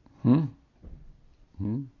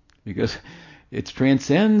 Because it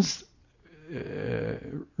transcends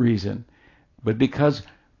reason. But because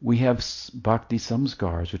we have bhakti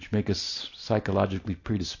samskars, which make us psychologically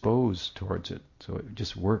predisposed towards it. So it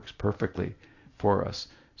just works perfectly for us.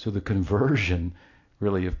 So the conversion,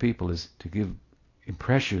 really, of people is to give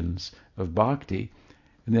impressions of bhakti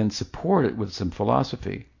and then support it with some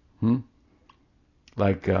philosophy.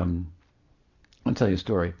 Like, I'll tell you a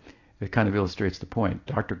story. It kind of illustrates the point.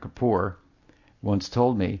 Dr. Kapoor once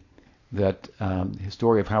told me that his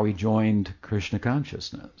story of how he joined Krishna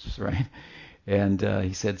consciousness, right? And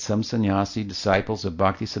he said some sannyasi disciples of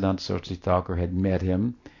Bhaktisiddhanta Saraswati Thakur had met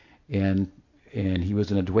him, and he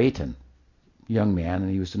was an Advaitin, young man,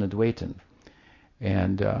 and he was an Advaitin,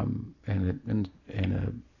 and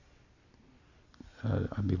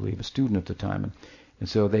I believe a student at the time, and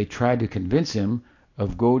so they tried to convince him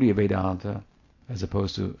of Gaudiya Vedanta as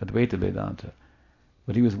opposed to Advaita Vedanta.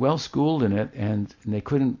 But he was well schooled in it, and they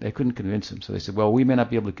couldn't convince him. So they said, well, we may not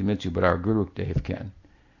be able to convince you, but our Guru Dev can.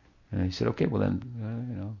 And he said, okay, well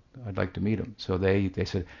then, I'd like to meet him. So they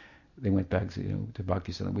said, they went back to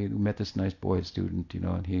Bhakti said, we met this nice boy student,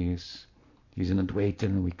 and he's an Advaita,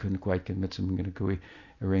 and we couldn't quite convince him. Can we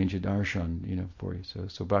arrange a darshan, for you?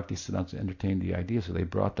 So Bhakti Siddhanta entertained the idea. So they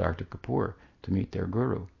brought Dr. Kapoor to meet their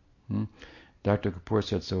guru. Dr. Kapoor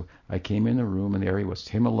said, so I came in the room, and there he was,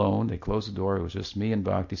 him alone. They closed the door. It was just me and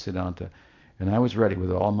Bhakti Siddhanta. And I was ready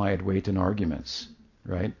with all my Advaitin arguments,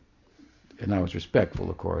 right? And I was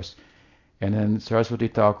respectful, of course. And then Saraswati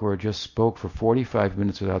Thakur just spoke for 45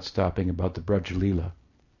 minutes without stopping about the Braj Leela.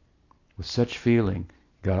 With such feeling,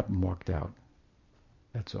 got up and walked out.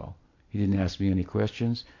 That's all. He didn't ask me any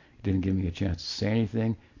questions. He didn't give me a chance to say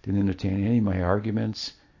anything. Didn't entertain any of my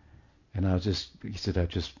arguments. And he said,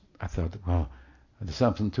 I thought, well, there's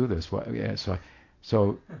something to this.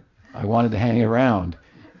 So I wanted to hang around.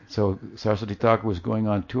 So Saraswati Thakur was going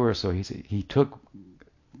on tour, so he took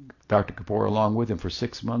Dr. Kapoor along with him for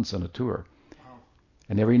 6 months on a tour. Wow.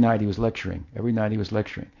 And every night he was lecturing. And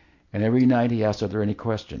every night he asked, are there any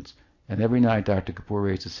questions? And every night Dr. Kapoor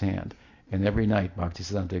raised his hand. And every night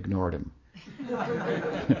Bhaktisiddhanta ignored him.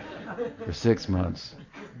 For 6 months.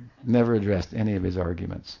 Never addressed any of his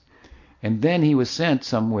arguments. And then he was sent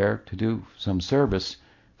somewhere to do some service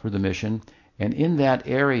for the mission. And in that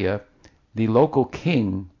area, the local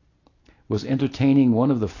king was entertaining one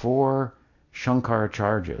of the 4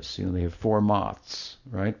 Shankaracharyas. They have 4 moths,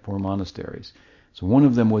 right? 4 monasteries. So one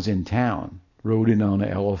of them was in town, rode in on an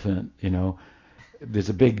elephant, There's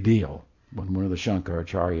a big deal when one of the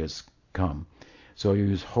Shankaracharyas come. So he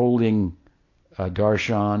was holding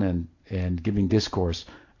darshan and giving discourse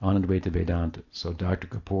on Advaita Vedanta. So Dr.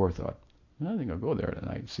 Kapoor thought, I think I'll go there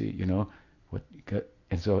tonight, see, what.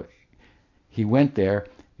 And so he went there,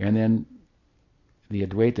 and then the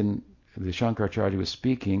Advaitin, the Shankaracharya was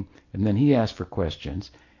speaking, and then he asked for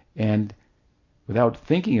questions, and without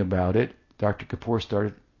thinking about it, Dr. Kapoor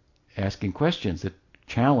started asking questions that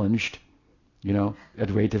challenged,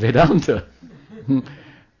 Advaita Vedanta.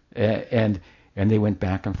 and they went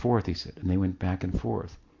back and forth, he said, and they went back and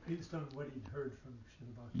forth. Based on what he'd heard from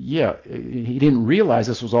Srila Bhakti. Yeah, he didn't realize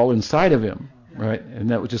this was all inside of him, right? And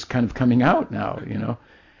that was just kind of coming out now,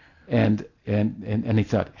 And he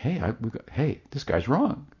thought, hey, this guy's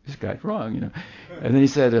wrong. And then he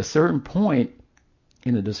said, at a certain point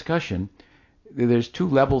in the discussion, there's 2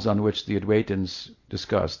 levels on which the Advaitins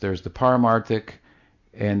discuss. There's the Paramarthic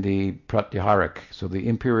and the Pratyaharic, so the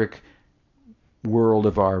empiric world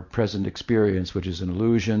of our present experience, which is an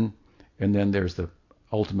illusion, and then there's the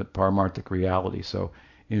ultimate Paramarthic reality. So,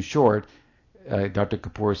 in short, Dr.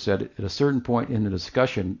 Kapoor said at a certain point in the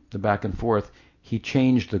discussion, the back and forth, he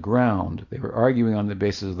changed the ground. They were arguing on the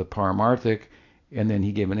basis of the Paramarthic, and then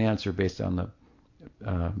he gave an answer based on the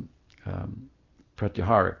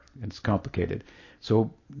Pratyaharic. It's complicated.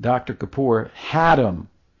 So Dr. Kapoor had him.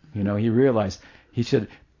 He realized. He said,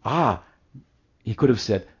 he could have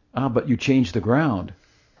said, but you changed the ground.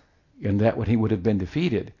 And that he would have been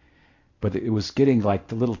defeated. But it was getting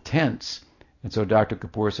like a little tense. And so Dr.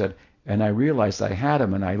 Kapoor said, and I realized I had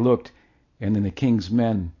him, and I looked, and then the king's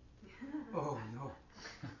men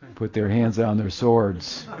put their hands on their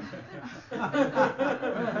swords.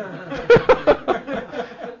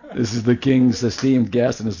 This is the king's esteemed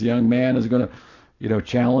guest, and this young man is going to,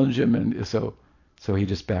 challenge him, and so he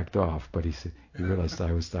just backed off. But he realized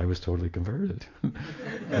I was totally converted.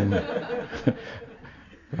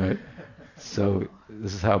 Right? So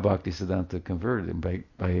this is how Bhaktisiddhanta converted him,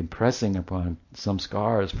 by impressing upon some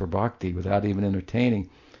scars for bhakti without even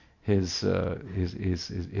entertaining his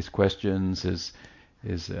questions, his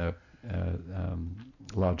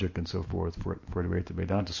logic and so forth for Advaita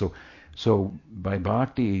Vedanta. So by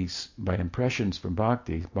impressions from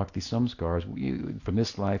bhakti samskars, from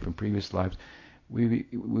this life and previous lives, we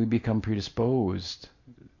become predisposed,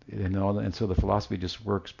 and so the philosophy just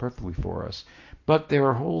works perfectly for us. But there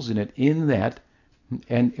are holes in it,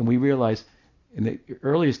 and we realize in the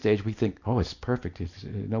earliest stage we think, oh, it's perfect,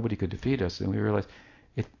 nobody could defeat us, and we realize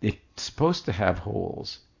it's supposed to have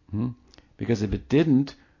holes, because if it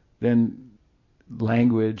didn't, then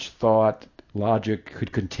language, thought, logic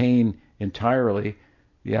could contain entirely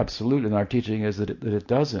the absolute, and our teaching is that it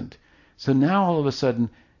doesn't. So now all of a sudden,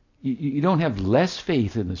 you don't have less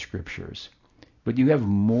faith in the scriptures, but you have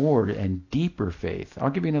more and deeper faith. I'll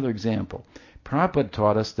give you another example. Prabhupada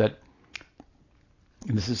taught us that,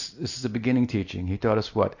 and this is a beginning teaching, he taught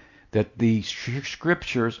us what? That the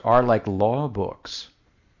scriptures are like law books.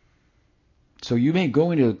 So you may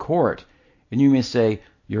go into the court and you may say,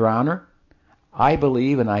 Your Honor, I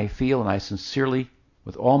believe and I feel and I sincerely,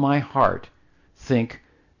 with all my heart, think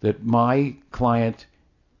that my client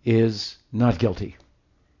is not guilty,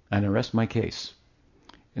 and I rest my case.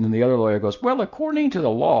 And then the other lawyer goes, well, according to the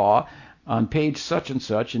law, on page such and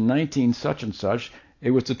such, in 19 such and such,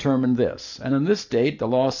 it was determined this. And on this date, the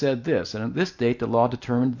law said this. And on this date, the law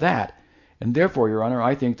determined that. And therefore, Your Honor,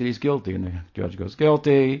 I think that he's guilty. And the judge goes,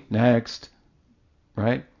 guilty, next.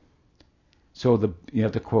 Right? So you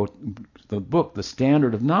have to quote the book, The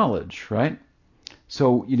Standard of Knowledge, right?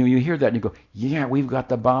 So, you hear that and you go, yeah, we've got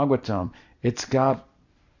the Bhagavatam.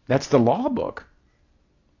 That's the law book.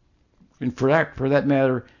 And for that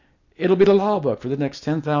matter, it'll be the law book for the next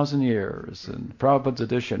 10,000 years, and Prabhupada's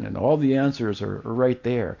edition, and all the answers are right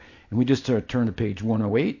there. And we just turn to page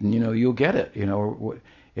 108, and you'll get it.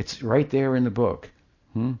 It's right there in the book.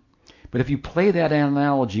 But if you play that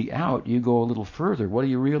analogy out, you go a little further. What do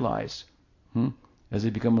you realize? As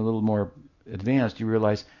you become a little more advanced, you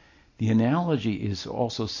realize the analogy is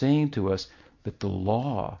also saying to us that the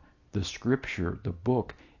law, the scripture, the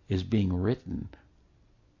book is being written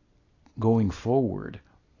going forward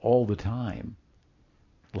all the time,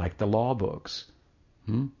 like the law books.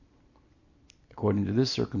 According to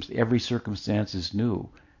this circumstance, every circumstance is new.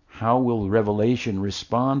 How will Revelation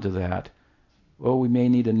respond to that? Well, we may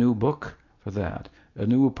need a new book for that, a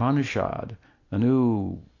new Upanishad,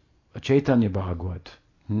 a Chaitanya Bhagavat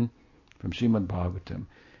from Srimad Bhagavatam.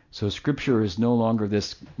 So Scripture is no longer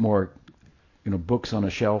this more, books on a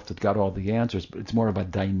shelf that got all the answers, but it's more of a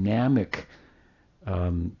dynamic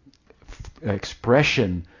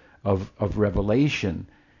expression of revelation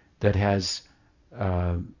that has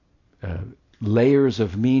layers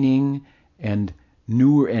of meaning, and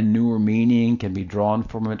newer meaning can be drawn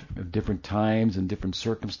from it at different times and different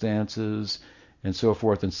circumstances and so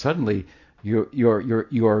forth. And suddenly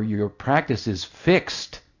your practice is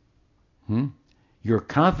fixed. You're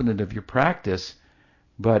confident of your practice,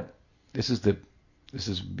 but this is a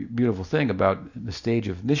beautiful thing about the stage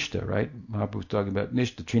of Nishta, right? Mahaprabhu's talking about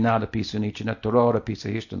Nishta, Trinada Pisa Nichana, Torora Pisa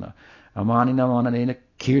Hishtana, Amanina Mananena,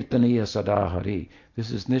 Kirtaniya Sadahari.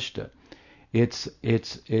 This is Nishta. It's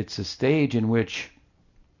a stage in which,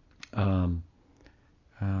 how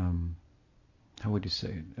would you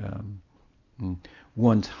say it?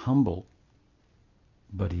 One's humble,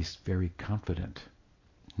 but he's very confident.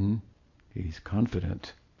 He's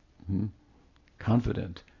confident.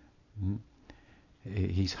 Confident.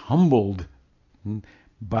 He's humbled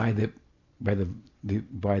by the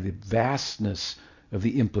vastness of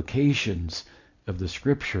the implications of the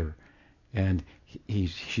scripture, and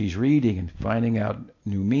she's reading and finding out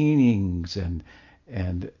new meanings, and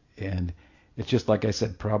it's just like I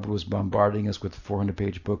said, Prabhupada was bombarding us with a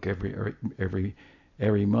 400-page book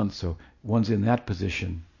every month. So one's in that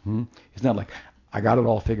position. It's not like I got it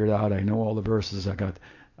all figured out. I know all the verses.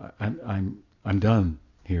 I'm done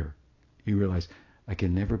here. You realize I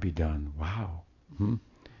can never be done. Wow. And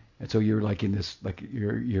so you're like in this, like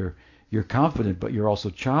you're confident, but you're also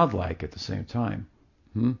childlike at the same time.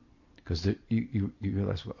 Because you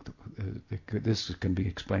realize, well, this can be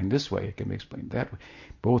explained this way, it can be explained that way.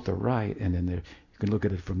 Both are right, and then you can look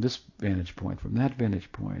at it from this vantage point, from that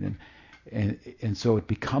vantage point, and so it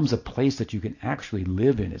becomes a place that you can actually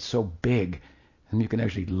live in. It's so big, and you can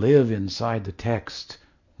actually live inside the text.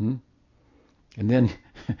 Hmm? And then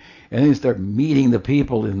you start meeting the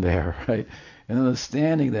people in there, right? And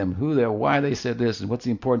understanding them, who they're, why they said this, and what's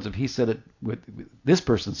the importance of he said it with this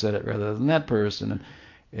person said it rather than that person,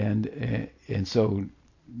 and so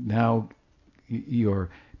now your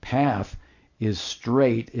path is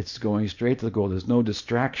straight. It's going straight to the goal. There's no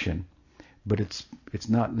distraction, but it's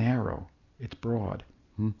not narrow. It's broad.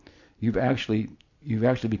 You've actually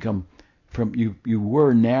become from you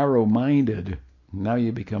were narrow-minded. Now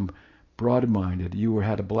you become broad-minded. You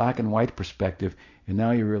had a black and white perspective, and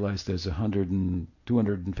now you realize there's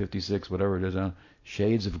 256, whatever it is,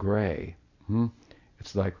 shades of gray.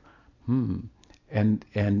 It's like, and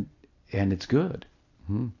it's good.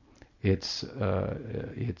 It's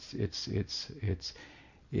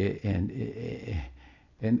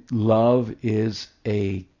and love is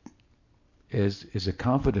a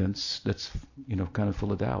confidence that's kind of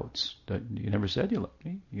full of doubts. That you never said you love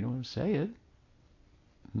me. You don't say it.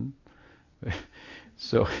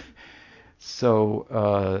 So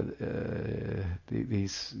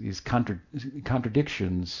these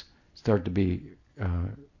contradictions start to be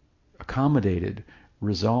accommodated,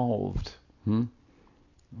 resolved,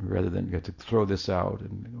 rather than you have to throw this out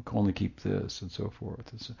and only keep this and so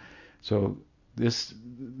forth. So this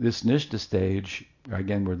Nishta stage,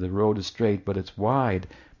 again, where the road is straight but it's wide,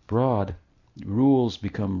 broad, rules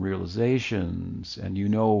become realizations, and you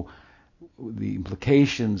know the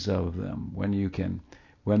implications of them, when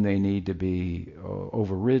they need to be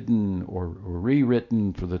overridden or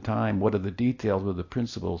rewritten for the time. What are the details, what are the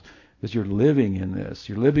principles? Because you're living in this,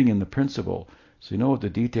 you're living in the principle, so you know what the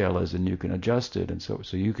detail is, and you can adjust it, and so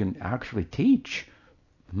you can actually teach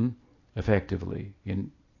effectively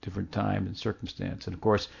in different time and circumstance. And of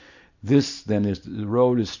course, this then is the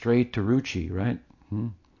road is straight to ruchi, right?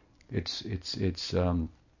 It's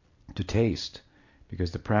to taste,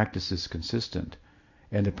 because the practice is consistent.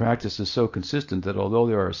 And the practice is so consistent that although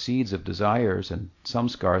there are seeds of desires and some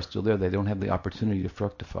scars still there, they don't have the opportunity to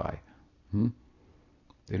fructify.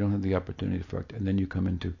 They don't have the opportunity to fructify. And then you come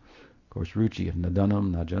into, of course, ruchi, and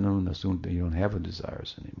nadanam, najanam, nasundurim. You don't have the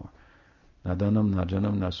desires anymore. Nadanam,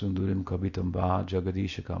 najanam, nasundurim, kavitam ba,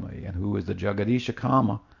 jagadisha kamai. And who is the jagadisha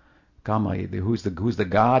kama? Who's the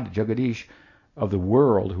God, Jagadish, of the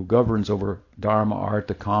world, who governs over dharma,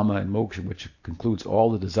 artha, kama, and moksha, which concludes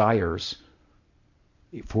all the desires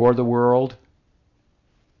for the world,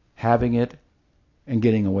 having it, and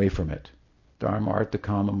getting away from it. Dharma, artha,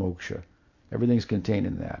 kama, moksha. Everything's contained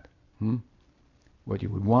in that. What you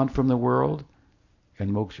would want from the world,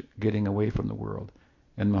 and moksha, getting away from the world.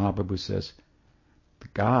 And Mahaprabhu says, the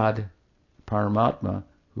God, Paramatma,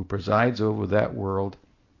 who presides over that world,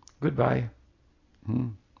 goodbye.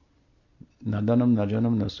 Nadanam,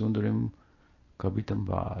 najanam, nasundarim, kavitam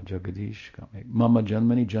va, jagadish, mama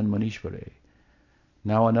janmani janmanishvare.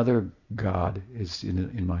 Now another God is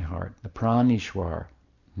in my heart, the Pranishwar.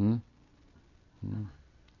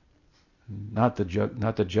 Not the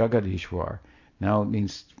Jagadishwar. Now it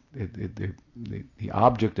means the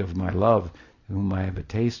object of my love, whom I have a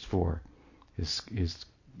taste for, is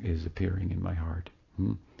appearing in my heart.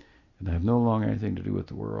 And I have no longer anything to do with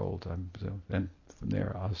the world. And from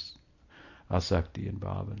there, asakti and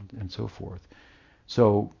bhava and so forth.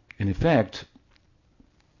 So, in effect,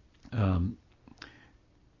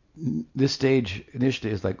 this stage, Nishta,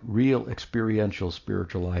 is like real experiential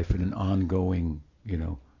spiritual life in an ongoing,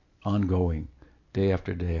 day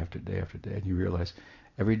after day after day after day. And you realize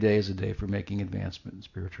every day is a day for making advancement in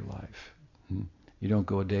spiritual life. You don't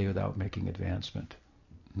go a day without making advancement.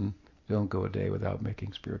 You don't go a day without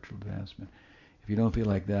making spiritual advancement. If you don't feel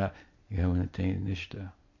like that, you haven't attained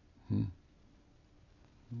Nishta.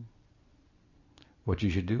 What you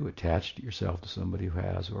should do, attach yourself to somebody who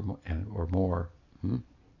has or more.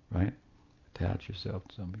 Right? Attach yourself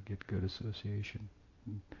to somebody, get good association,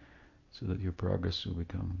 so that your progress will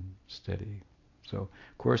become steady. So,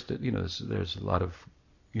 of course, there's a lot of,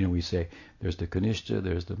 we say there's the kanishta,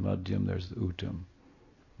 there's the madhyam, there's the uttam.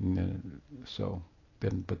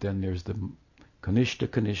 But then there's the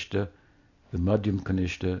kanishta, the madhyam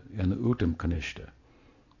kanishta, and the uttam kanishta.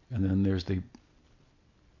 And then there's the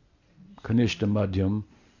kanishta madhyam,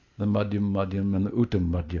 the madhyam, and the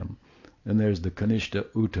uttam madhyam. And there's the kanishta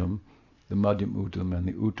uttam, the madhyam uttam, and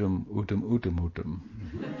the uttam.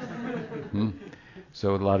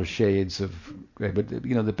 So a lot of shades of, but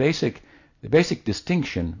the basic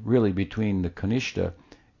distinction really between the kanishta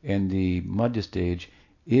and the madhya stage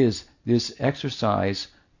is this exercise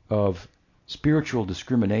of spiritual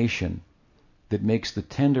discrimination that makes the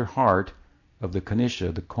tender heart of the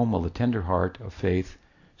kanishta, the komal, the tender heart of faith,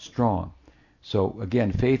 strong. So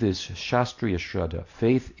again, faith is shastriya shraddha,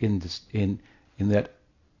 faith in this, in that,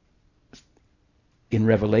 in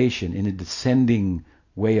revelation, in a descending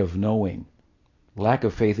way of knowing. Lack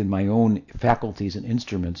of faith in my own faculties and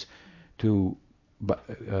instruments to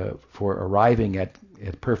for arriving at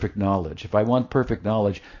perfect knowledge. If I want perfect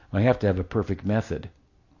knowledge, I have to have a perfect method.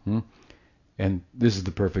 And this is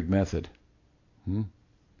the perfect method.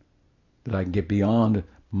 That I can get beyond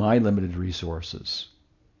my limited resources.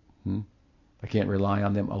 I can't rely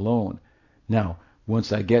on them alone. Now,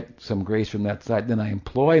 once I get some grace from that side, then I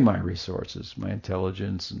employ my resources, my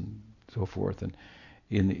intelligence and so forth, and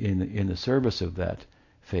in the service of that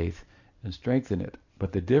faith and strengthen it.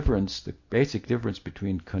 But the difference, the basic difference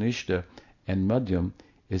between Kanishta and Madhyam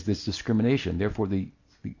is this discrimination. Therefore,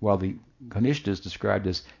 while the Kanishta is described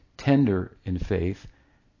as tender in faith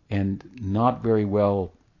and not very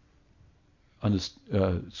well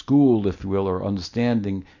schooled, if you will, or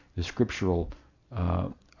understanding the scriptural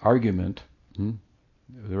argument,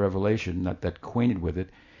 the revelation, not that acquainted with it,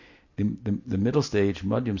 the middle stage,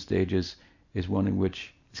 Madhyam stage, is one in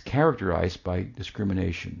which is characterized by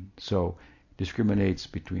discrimination. So discriminates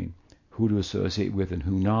between who to associate with and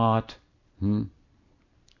who not.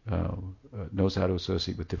 Knows how to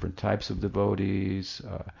associate with different types of devotees.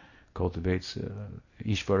 Cultivates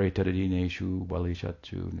Ishvare Tadadineshu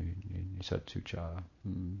Balishatchu Nisatchu Cha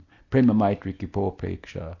Prema Maitri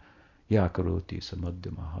Kipopreksha Yakaroti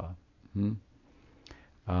Samadhyamaha.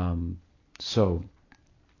 So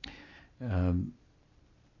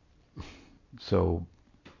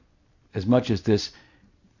as much as this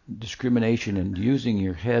discrimination and using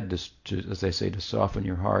your head to, as I say, to soften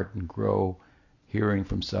your heart and grow, hearing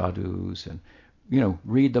from sadhus and,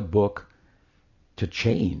 read the book to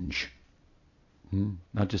change,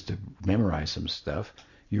 not just to memorize some stuff.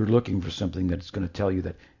 You're looking for something that's going to tell you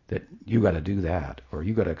that you got to do that, or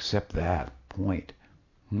you got to accept that point.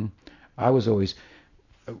 I was always,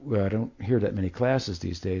 I don't hear that many classes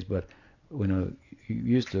these days, but when I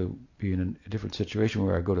used to be in a different situation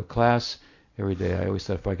where I go to class every day, I always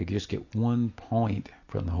thought if I could just get 1 point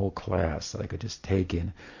from the whole class that I could just take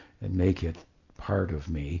in and make it part of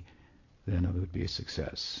me, then it would be a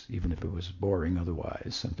success, even if it was boring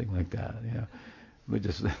otherwise, something like that. We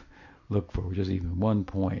just look for just even 1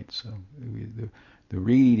 point. So the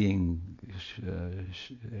reading,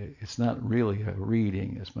 it's not really a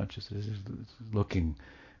reading as much as it is looking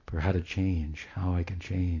for how to change, how I can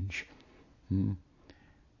change.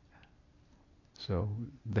 So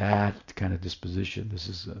that kind of disposition, this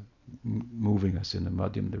is moving us in the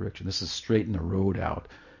Madhyam direction. This is straighten the road out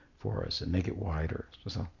for us and make it wider.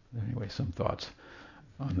 So anyway, some thoughts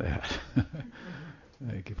on that.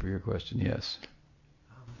 Thank you for your question. Yes.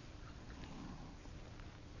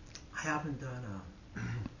 I haven't done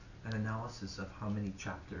an analysis of how many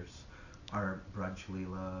chapters are Braj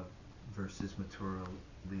Leela versus Mathura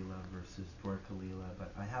Leela versus Dwarka Leela,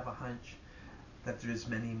 but I have a hunch that there's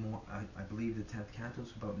many more. I believe the 10th canto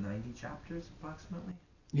is about 90 chapters approximately.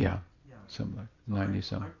 Yeah. Something like 90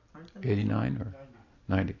 some. 89 or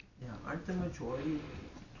 90. Yeah, aren't the majority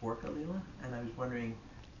Dwarka Leela? And I was wondering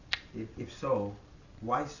if so,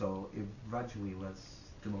 why so, if Braj Leela is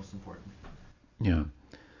the most important? Yeah.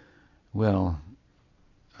 Well,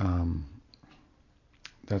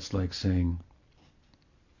 that's like saying,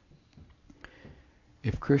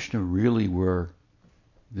 if Krishna really were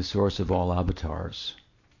the source of all avatars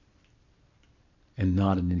and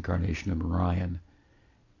not an incarnation of Narayan,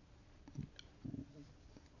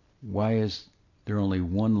 why is there only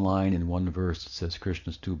one line in one verse that says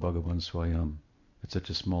Krishna's tu Bhagavan Swayam? It's such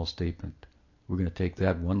a small statement. We're going to take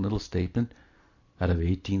that one little statement out of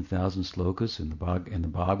 18,000 slokas in the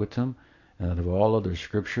Bhagavatam and out of all other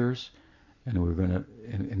scriptures, and we're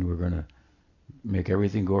going to make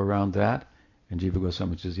everything go around that. And Jiva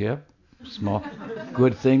Goswami says, "Yep, small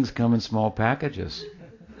good things come in small packages."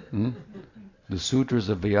 The sutras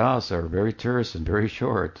of Vyasa are very terse and very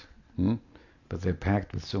short, but they're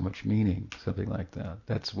packed with so much meaning, something like that.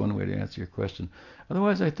 That's one way to answer your question.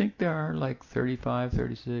 Otherwise, I think there are like 35,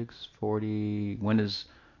 36, 40. When does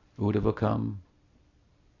Uddhava come?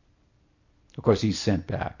 Of course, he's sent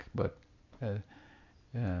back, but at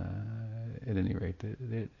any rate,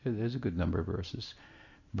 there's a good number of verses.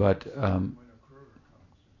 But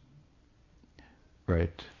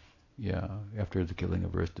right, yeah, after the killing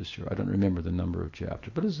of Vrishtasura. I don't remember the number of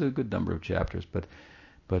chapters, but it's a good number of chapters. But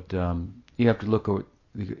you have to look at,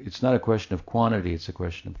 it's not a question of quantity, it's a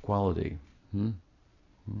question of quality. And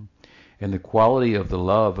the quality of the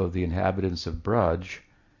love of the inhabitants of Braj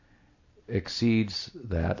exceeds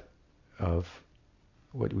that of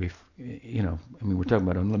what we've, we're talking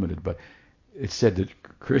about unlimited, but it's said that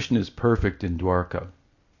Krishna is perfect in Dwarka.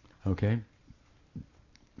 Okay?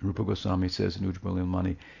 Rupa Goswami says in Ujjwala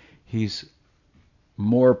Mani, he's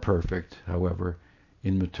more perfect, however,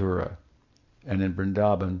 in Mathura. And in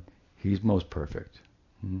Vrindavan, he's most perfect.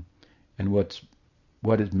 And what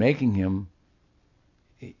is making him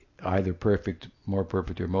either perfect, more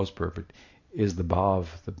perfect, or most perfect is the bhav,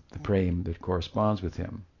 the prem that corresponds with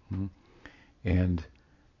him. And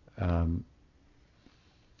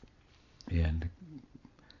the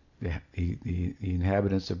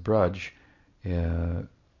inhabitants of Braj, our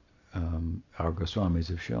Goswamis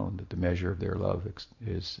have shown that the measure of their love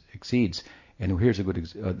exceeds. And here's a good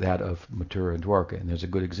that of Mathura and Dwarka. And there's a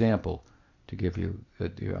good example to give you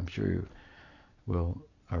that I'm sure you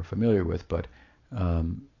are familiar with. But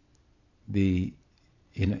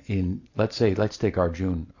let's take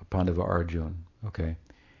Arjun, Pandava Arjun. Okay,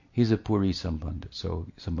 he's a Puri Sambandhi. So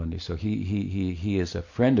he is a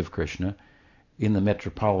friend of Krishna in the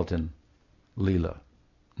metropolitan Leela,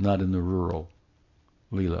 not in the rural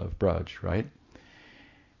Leela of Braj, right?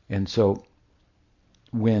 And so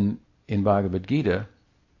when in Bhagavad Gita,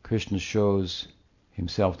 Krishna shows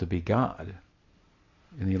himself to be God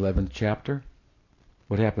in the 11th chapter,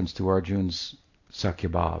 what happens to Arjun's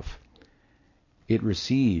Sakyabhav? It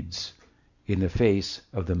recedes in the face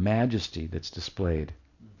of the majesty that's displayed.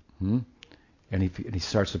 And he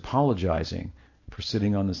starts apologizing for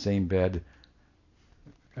sitting on the same bed,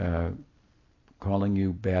 calling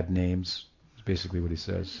you bad names, is basically what he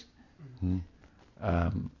says. And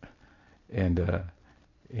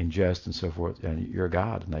in jest and so forth, and you're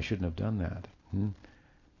God, and I shouldn't have done that.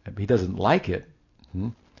 He doesn't like it.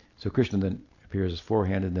 So Krishna then appears as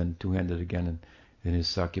four-handed, then two-handed again, and then his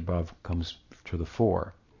Sakyabhav comes to the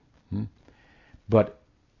fore. But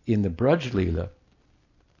in the Braj Leela,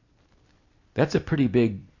 that's a pretty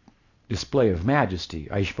big display of majesty,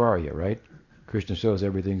 Aishvarya, right? Krishna shows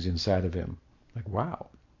everything's inside of him. Like, wow.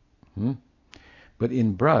 But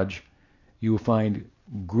in Braj, you will find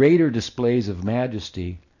greater displays of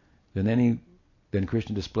majesty than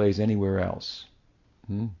Krishna displays anywhere else.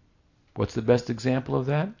 What's the best example of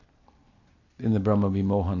that? In the Brahma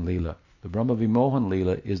Vimohan Leela. The Brahma Vimohan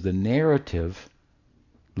Leela is the narrative,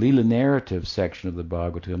 Leela narrative section of the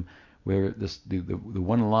Bhagavatam, where the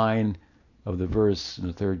one line of the verse in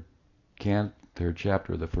the third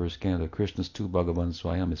chapter of the first canto, Krishna's Tu Bhagavan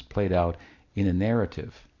Swayam, is played out in a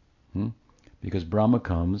narrative. Because Brahma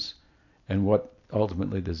comes, and what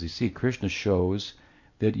ultimately does he see? Krishna shows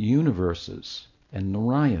that universes and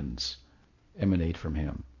Narayans emanate from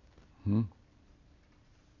him.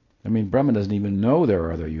 I mean, Brahma doesn't even know there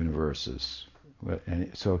are other universes,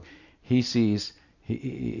 and so he sees he's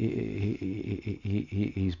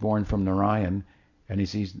born from Narayan, and he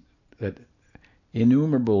sees that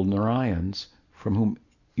innumerable Narayans from whom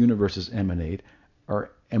universes emanate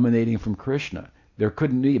are emanating from Krishna. There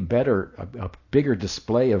couldn't be a bigger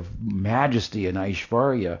display of majesty and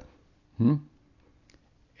Aishvarya, and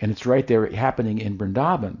it's right there happening in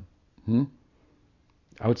Vrindavan.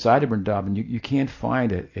 Outside of Vrindavan, you can't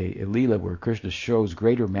find a Leela where Krishna shows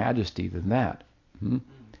greater majesty than that,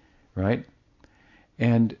 right?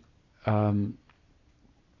 And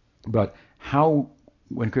but how,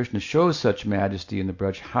 when Krishna shows such majesty in the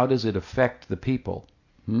Braj, how does it affect the people?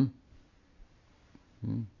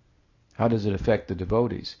 How does it affect the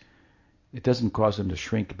devotees? It doesn't cause them to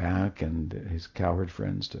shrink back and his cowherd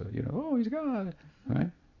friends to, oh, he's God,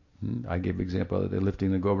 right? I gave an example of they're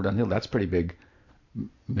lifting the Govardhan Hill. That's pretty big,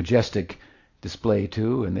 majestic display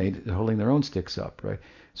too, and they're holding their own sticks up, right?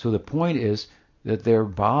 So the point is that their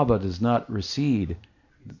bhava does not recede.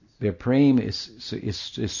 Their prem is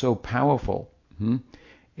so powerful,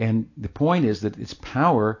 and the point is that its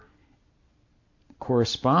power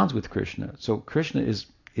corresponds with Krishna. So Krishna is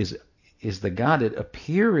the Godhead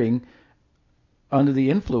appearing under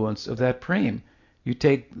the influence of that prem. You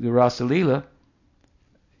take the Rasa Leela,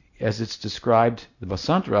 as it's described, the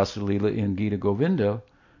Vasant Rasa Leela in Gita Govinda.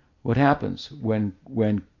 What happens when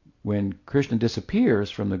Krishna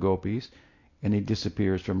disappears from the gopis, and he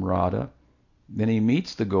disappears from Radha? Then he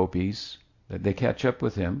meets the gopis, that they catch up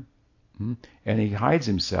with him, and he hides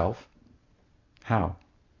himself. How?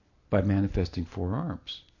 By manifesting four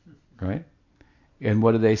arms, right? And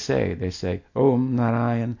what do they say? They say, Om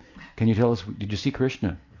Narayan, can you tell us, did you see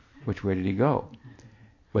Krishna? Which way did he go?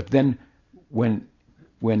 But then when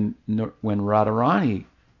Radharani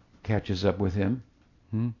catches up with him,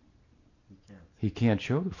 he can't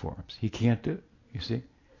show the forms. He can't do it, you see?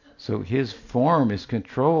 So his form is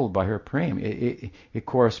controlled by her prem. It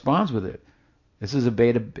corresponds with it. This is a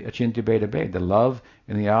Achintya Beta Beta. The love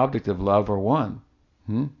and the object of love are one.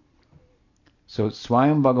 So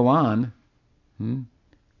Swayam Bhagavan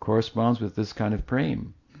corresponds with this kind of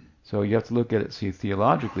prem. So you have to look at it, see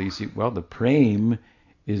theologically, you see, well, the prem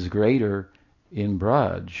is greater in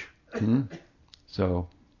Braj. So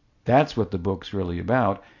that's what the book's really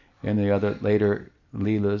about. And the other later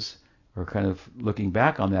Leelas are kind of looking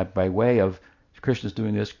back on that by way of Krishna's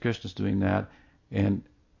doing this, Krishna's doing that,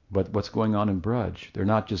 but what's going on in Braj? They're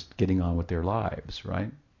not just getting on with their lives,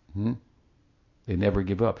 right? They never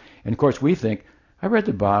give up. And of course we think, I read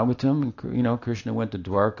the Bhagavatam, and Krishna went to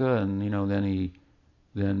Dwarka, and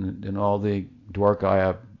then all the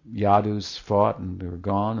Dwarka Yadus fought and they were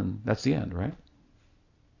gone, and that's the end, right?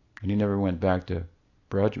 And he never went back to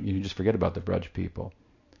Braj. You just forget about the Braj people.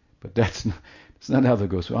 But that's not how the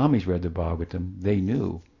Goswamis read the Bhagavatam. They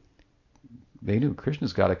knew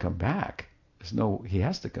Krishna's got to come back. He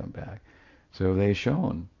has to come back. So they've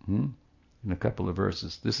shown in a couple of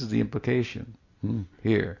verses. This is the implication.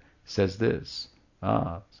 Here says this.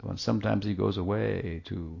 So sometimes he goes away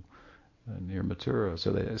to near Mathura.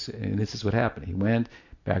 And this is what happened. He went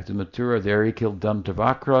back to Mathura. There he killed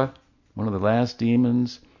Dantavakra, one of the last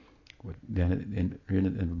demons. Then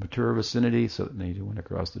in Mathura vicinity. So then he went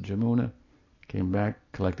across the Jamuna, came back,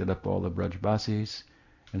 collected up all the Brajbasis,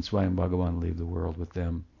 and Swayam Bhagavan leave the world with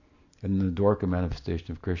them. And the Dwarka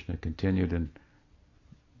manifestation of Krishna continued and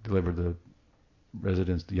delivered the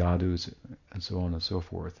residents, the Yadus, and so on and so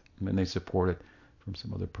forth. And they support it from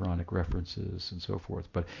some other Puranic references and so forth.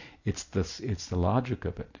 But it's the logic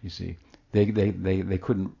of it. You see, they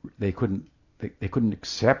couldn't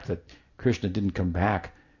accept that Krishna didn't come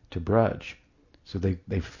back to Braj, so they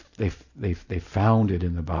found it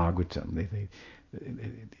in the Bhagavatam.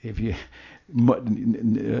 If you,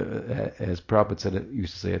 as Prabhupada said, it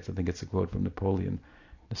used to say it. I think it's a quote from Napoleon: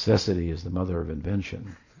 "Necessity is the mother of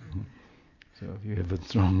invention." So if you have a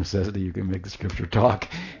strong necessity, you can make the scripture talk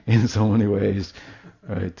in so many ways,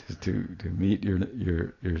 right? To meet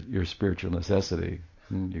your spiritual necessity,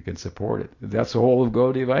 you can support it. That's the whole of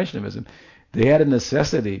Gaudiya Vaishnavism. They had a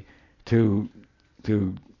necessity to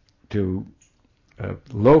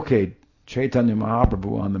locate Chaitanya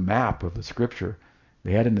Mahaprabhu on the map of the scripture.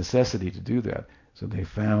 They had a necessity to do that. So they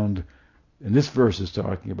found, and this verse is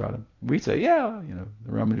talking about him. We say, the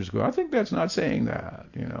Ramanujars go, I think that's not saying that.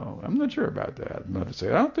 I'm not sure about that. I'm not to say,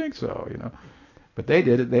 I don't think so. But they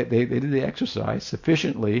did it. They did the exercise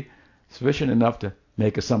sufficient enough to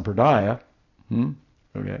make a sampradaya.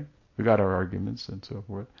 Okay, we got our arguments and so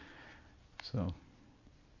forth. So,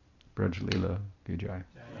 Braj Leela ki jai.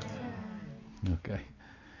 Okay.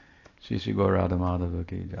 Shri Shri Gaur Radha Madhava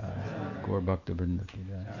ki jai. Gaur Bhakta Vrinda ki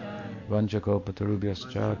jai.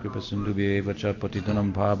 Vanchakopatarubhyascha kripasindubhyeva cha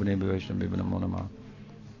patitanam bhavane vaishnavibhinamo namah.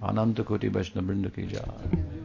 Ananta Koti Vaishnava Vrinda ki jai.